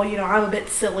 oh, well, I'm a bit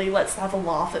silly, let's have a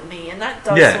laugh at me. And that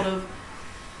does sort of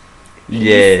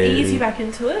ease you back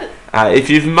into it. If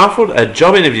you've muffled a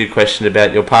job interview question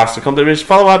about your past accomplishments,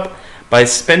 follow up by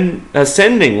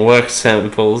sending work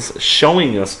samples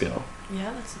showing your skill.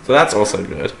 Yeah, so that's also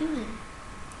good.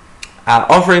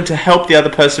 Offering to help the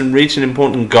other person reach an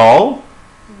important goal.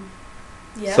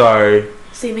 Yeah. So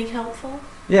seeming helpful.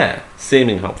 Yeah,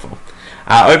 seeming helpful.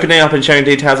 Opening up and sharing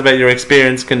details about your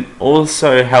experience can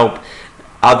also help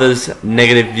others'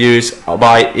 negative views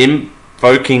by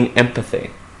invoking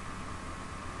empathy.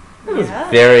 That was a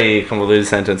very convoluted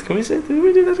sentence. Can we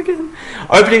do that again?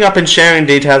 Opening up and sharing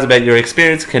details about your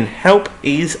experience can help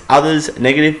ease others'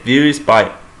 negative views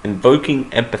by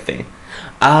invoking empathy.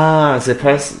 So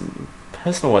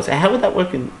personal words. How would that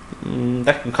work in...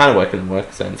 that can kind of work in a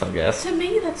work sense, I guess. To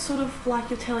me, that's sort of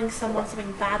like you're telling someone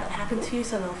something bad that happened to you,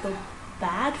 so they'll feel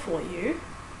bad for you.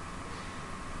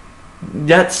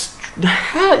 That's...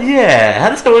 How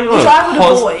does that work on Which I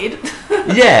would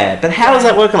avoid. Yeah, but how does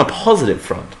that work on a positive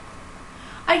front?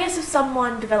 I guess if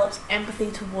someone develops empathy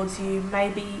towards you,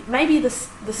 maybe the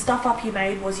stuff up you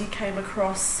made was you came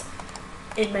across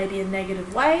in maybe a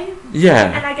negative way.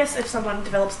 Yeah. And I guess if someone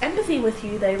develops empathy with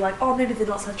you, they're like, oh, maybe they're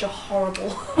not such a horrible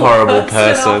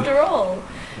person after all.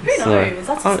 Who knows?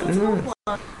 That's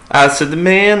one. So the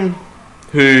man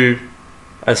who...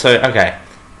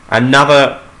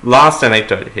 another last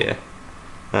anecdote here.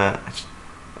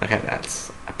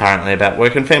 That's apparently about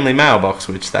work and family mailbox,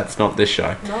 which that's not this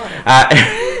show. No.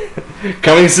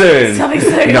 Coming soon. Coming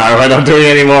soon. No, we're not doing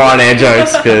any more on-air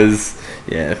jokes because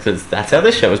Yeah, because that's how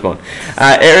this show was born.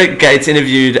 Eric Gates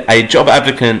interviewed a job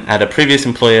applicant at a previous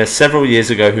employer several years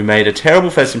ago who made a terrible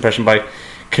first impression by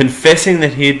confessing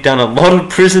that he had done a lot of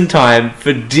prison time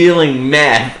for dealing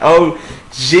meth. Oh,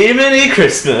 Jiminy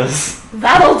Christmas.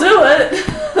 That'll do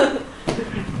it.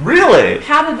 Really?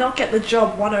 How to not get the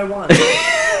job 101.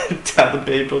 Tell the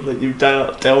people that you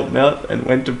dealt meth and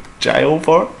went to jail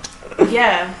for it?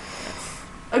 Yeah.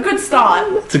 A good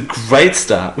start. It's a great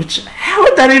start. How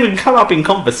would that even come up in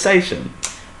conversation?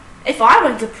 If I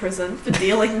went to prison for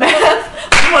dealing meth,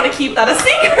 I'd want to keep that a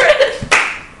secret.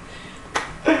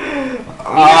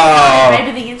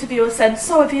 Maybe the interviewer said,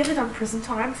 "So, have you ever done prison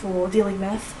time for dealing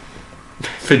meth?"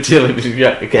 For dealing with,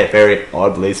 get very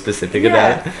oddly specific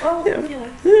about it. Well, Yeah.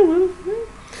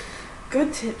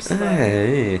 Good tips.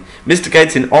 Hey. Mr.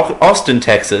 Gates in Austin,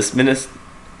 Texas, Minister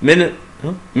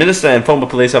and former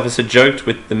police officer joked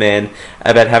with the man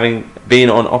about having been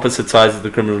on opposite sides of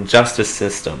the criminal justice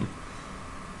system.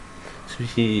 So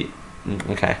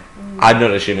okay. I'm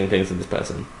not assuming things of this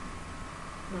person.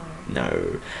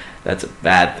 No. That's a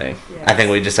bad thing. Yes. I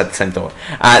think we just had the same thought.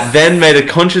 Then made a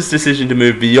conscious decision to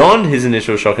move beyond his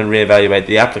initial shock and reevaluate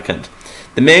the applicant.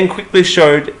 The man quickly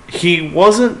showed he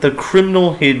wasn't the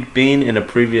criminal he'd been in a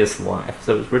previous life.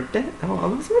 So it was redemption.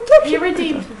 He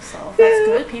redeemed himself. That's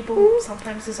good. People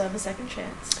sometimes deserve a second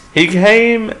chance. He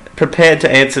came prepared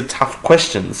to answer tough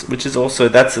questions, which is also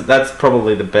that's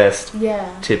probably the best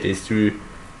tip, is to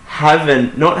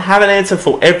not have an answer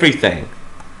for everything,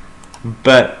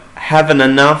 but have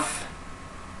enough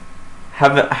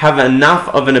of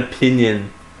an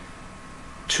opinion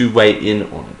to weigh in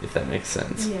on it, if that makes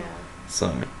sense. Yeah.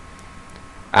 So,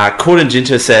 Corden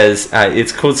Ginter says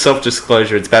it's called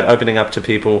self-disclosure. It's about opening up to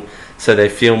people so they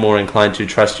feel more inclined to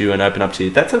trust you and open up to you.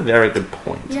 That's a very good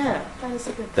point. Yeah, that is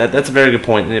a good point. That's a very good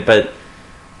point, but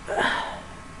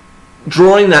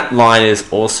drawing that line is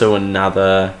also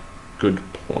another good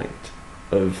point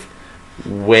of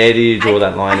where do you draw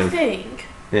that line I think.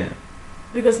 Yeah.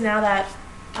 Because now that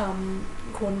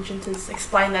Corden Ginter's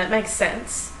explained that, it makes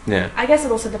sense. Yeah. I guess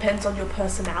it also depends on your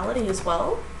personality as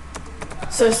well.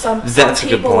 So some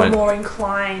people are more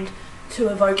inclined to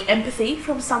evoke empathy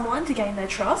from someone to gain their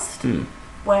trust,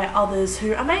 where others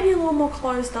who are maybe a little more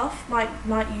closed off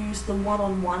might use the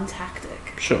one-on-one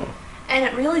tactic. Sure. And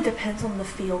it really depends on the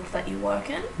field that you work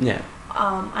in. Yeah.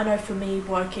 I know for me,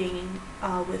 working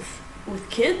with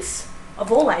kids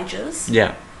of all ages.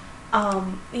 Yeah.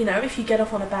 If you get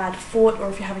off on a bad foot or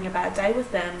if you're having a bad day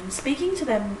with them, speaking to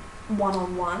them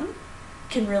one-on-one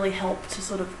can really help to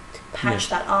sort of patch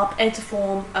that up and to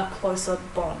form a closer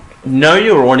bond. Know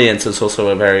your audience is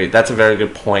also that's a very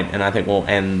good point, and I think we'll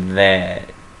end there.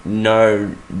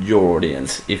 Know your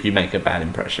audience if you make a bad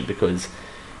impression, because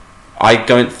I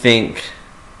don't think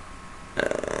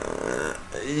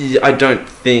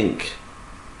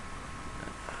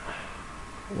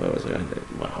where was I going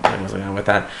with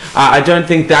that? I don't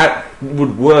think that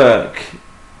would work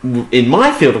in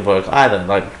my field of work either.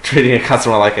 Like treating a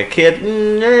customer like a kid,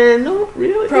 not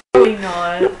really. Probably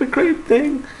not. Not a great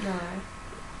thing.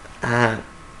 No.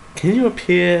 Can you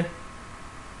appear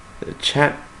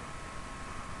chat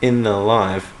in the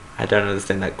live? I don't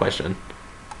understand that question.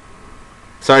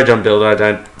 Sorry, John Builder, I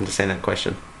don't understand that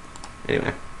question.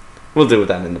 Anyway, we'll deal with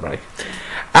that in the break.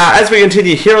 As we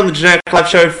continue here on the Generic Live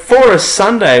Show for a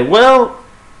Sunday, well,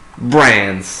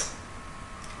 brands.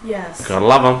 Yes. Gotta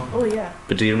love them. Oh yeah.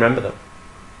 But do you remember them?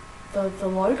 The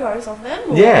logos of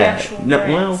them? Or Yeah. The actual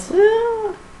brands?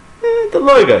 The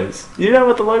logos. You know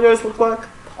what the logos look like?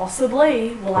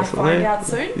 Possibly. Will I find out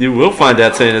soon? You will find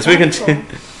out soon as we continue.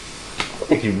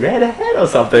 Like you read ahead or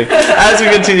something. As we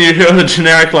continue here on the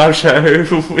Generic Live Show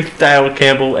with Dale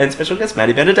Campbell and special guest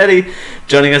Maddie Benedetti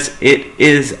joining us. It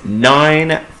is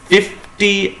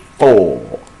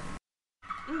 9:54.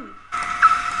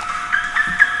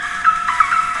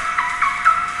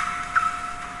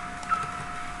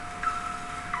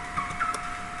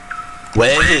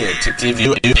 We're here to give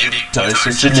you a dose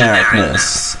of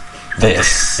genericness.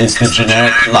 This is the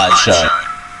Generic Live Show.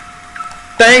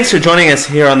 Thanks for joining us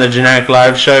here on the Generic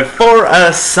Live Show for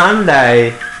a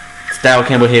Sunday. It's Dale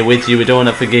Campbell here with you. We're doing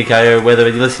it for Geek.io, whether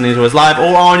you're listening to us live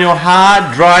or on your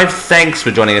hard drive. Thanks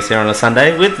for joining us here on a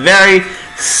Sunday with very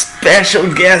special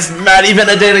guest Maddie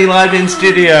Benedetti live in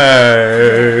studio.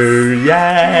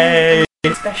 Yay!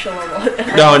 Special a lot.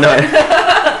 No.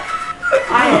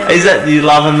 Is that, you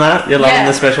loving that? You're loving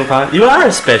the special part? You are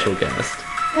a special guest.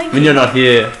 Thank when you. You're not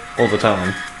here all the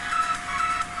time.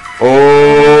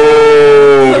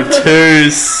 Oh, too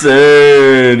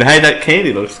soon. Hey, that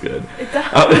candy looks good. It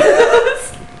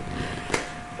does.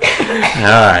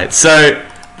 Alright, so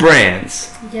brands.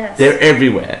 Yes. They're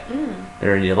everywhere.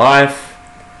 They're in your life.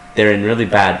 They're in really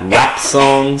bad rap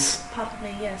songs. Pardon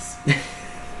me, yes.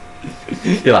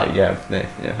 You're like, yeah,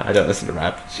 I don't listen to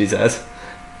rap, she says.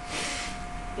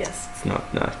 Yes. It's not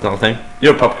a thing.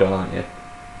 You're a pop girl, aren't you?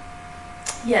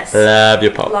 Yes. Love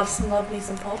your pop. Love me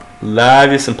some pop.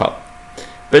 Love you some pop.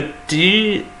 But do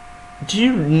you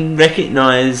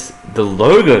recognise the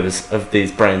logos of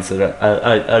these brands that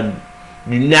are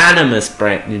unanimous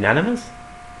brand? Unanimous?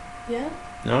 Yeah.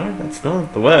 No, that's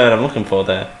not the word I'm looking for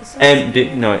there.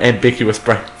 Ambiguous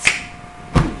brands.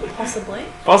 Possibly.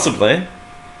 Possibly.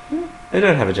 They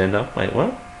don't have a gender. Wait,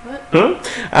 what? What?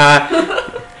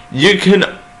 Huh? You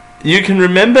can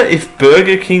remember if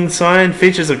Burger King sign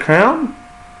features a crown?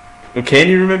 Or can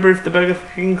you remember if the Burger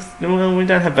King... Well, we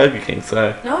don't have Burger King,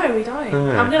 so... No, we don't.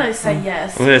 Oh. I'm going to say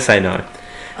yes. I'm going to say no.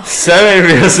 Oh. So,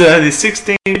 only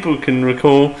 16 people can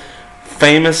recall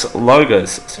famous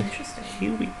logos. So Interesting.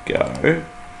 here we go.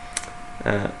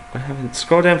 I haven't...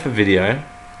 Scroll down for video.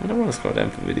 I don't want to scroll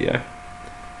down for video.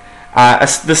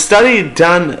 The study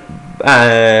done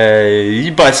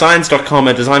by Science.com,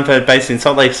 a design firm based in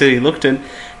Salt Lake City, looked at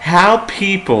how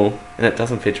people... And it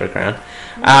doesn't feature a crown.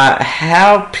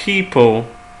 How people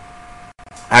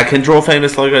can draw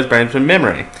famous logos brands from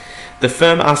memory. The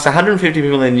firm asked 150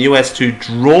 people in the US to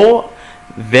draw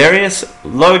various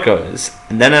logos,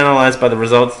 and then analysed by the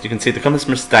results, you can see the common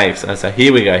mistakes. So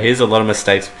here we go. Here's a lot of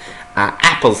mistakes.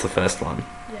 Apple's the first one.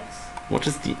 Yes. What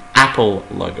does the Apple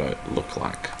logo look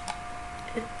like?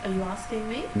 Are you asking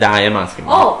me? No, I am asking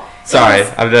you. Oh! Sorry.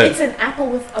 It's an apple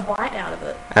with a bite out of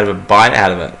it. Out of a bite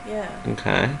out of it. Yeah.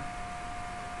 Okay.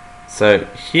 So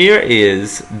here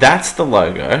is, that's the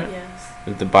logo. Yes.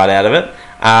 With the bite out of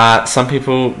it. Some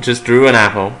people just drew an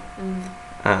apple.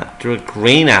 Drew a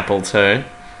green apple too.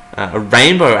 A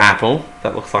rainbow apple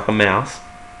that looks like a mouse.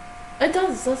 It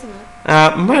does, doesn't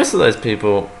it? Most of those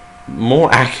people,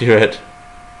 more accurate,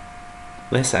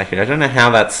 less accurate. I don't know how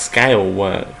that scale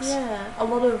works. Yeah. A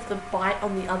lot of the bite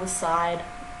on the other side.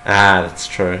 That's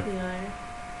true. You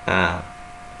know.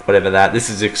 Whatever that. This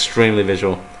is extremely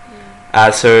visual.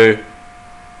 So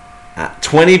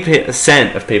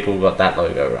 20% of people got that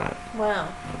logo right. Wow.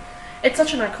 It's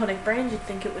such an iconic brand, you'd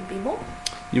think it would be more.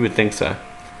 You would think so.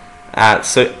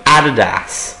 So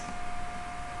Adidas.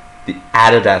 The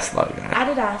Adidas logo.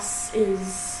 Adidas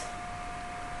is...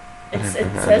 It says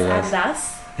Adidas.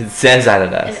 Adidas. It says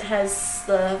Adidas. And it has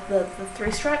the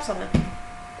three stripes on it.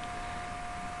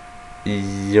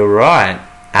 You're right.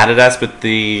 Adidas with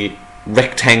the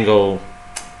rectangles.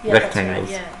 Yeah, that's right,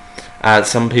 yeah.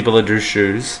 Some people drew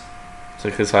shoes. So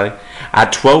exciting.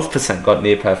 12% got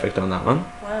near perfect on that one.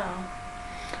 Wow.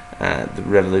 The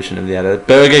revolution of the Adidas.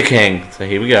 Burger King. So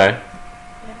here we go.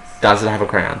 Yes. Does it have a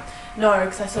crown? No,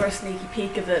 because I saw a sneaky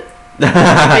peek of it in the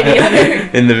video.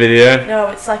 In the video? No,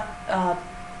 it's like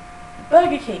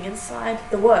Burger King inside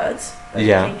the words.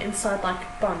 Burger King inside like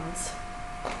buns.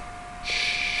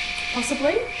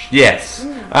 Possibly? Yes.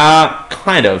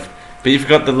 Kind of. But you've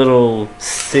got the little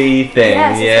C thing.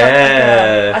 Yes,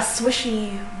 yeah. it's like a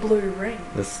swishy blue ring.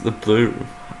 That's the blue.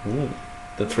 Ooh,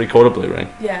 the 3/4 blue ring.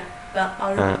 Yeah, the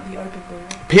open blue ring.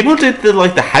 People did the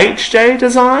HJ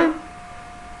design,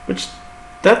 which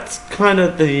that's kind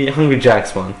of the Hungry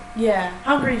Jack's one. Yeah,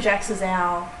 Hungry Jack's is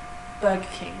our Burger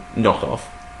King Knockoff.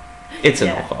 It's a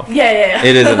knockoff. Yeah.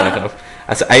 It is a knockoff.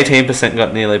 So 18%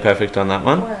 got nearly perfect on that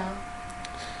one.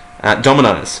 Wow.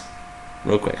 Domino's.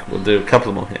 Real quick, we'll do a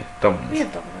couple more here. Domino's. We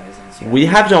have Domino's in Australia. We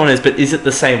have Domino's, but is it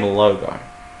the same logo?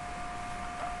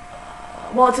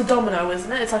 Well, it's a domino,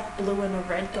 isn't it? It's like blue and a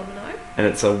red domino. And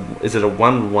is it a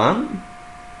 1-1?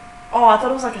 Oh, I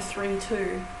thought it was like a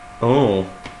 3-2. Oh,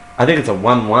 I think it's a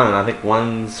 1-1. I think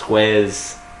one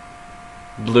square's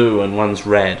blue and one's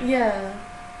red. Yeah.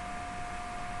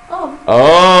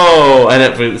 Oh, and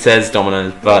it says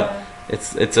Domino's, but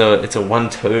it's a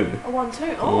 1-2. A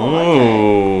 1-2.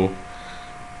 Oh. Okay.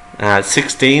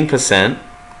 16%.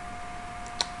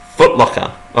 Foot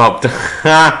Locker. Oh,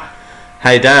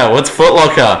 hey Dale, what's Foot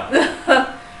Locker?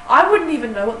 I wouldn't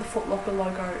even know what the Foot Locker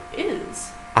logo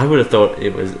is. I would have thought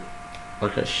it was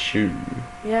like a shoe.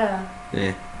 Yeah.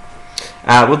 Yeah.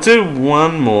 We'll do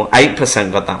one more.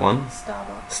 8% got that one.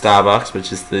 Starbucks,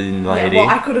 which is the lady. Yeah,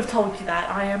 well, I could have told you that.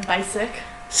 I am basic.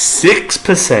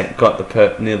 6%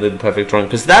 got nearly the perfect drawing,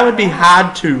 because that would be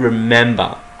hard to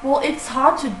remember. Well, it's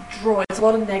hard to draw. It's a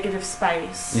lot of negative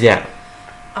space. Yeah.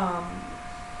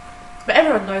 But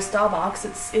everyone knows Starbucks.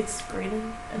 It's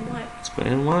green and white. It's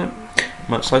green and white,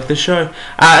 much like the show.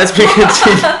 As we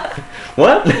continue,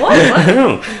 what?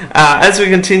 As we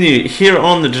continue here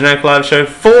on the Generic Live Show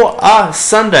for a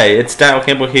Sunday, it's Dale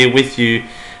Campbell here with you.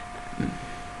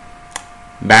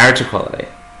 Marriage equality.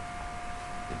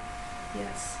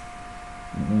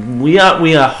 we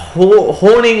are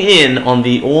horning in on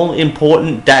the all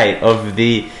important date of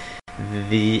the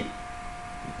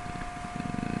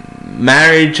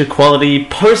Marriage Equality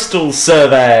Postal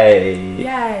Survey.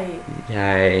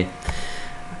 Yay.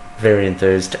 Very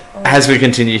enthused. As we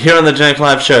continue here on the Junk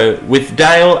Live Show with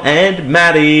Dale and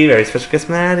Maddie, very special guest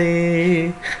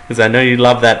Maddie, because I know you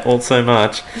love that all so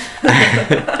much.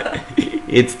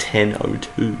 It's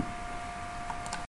 10:02.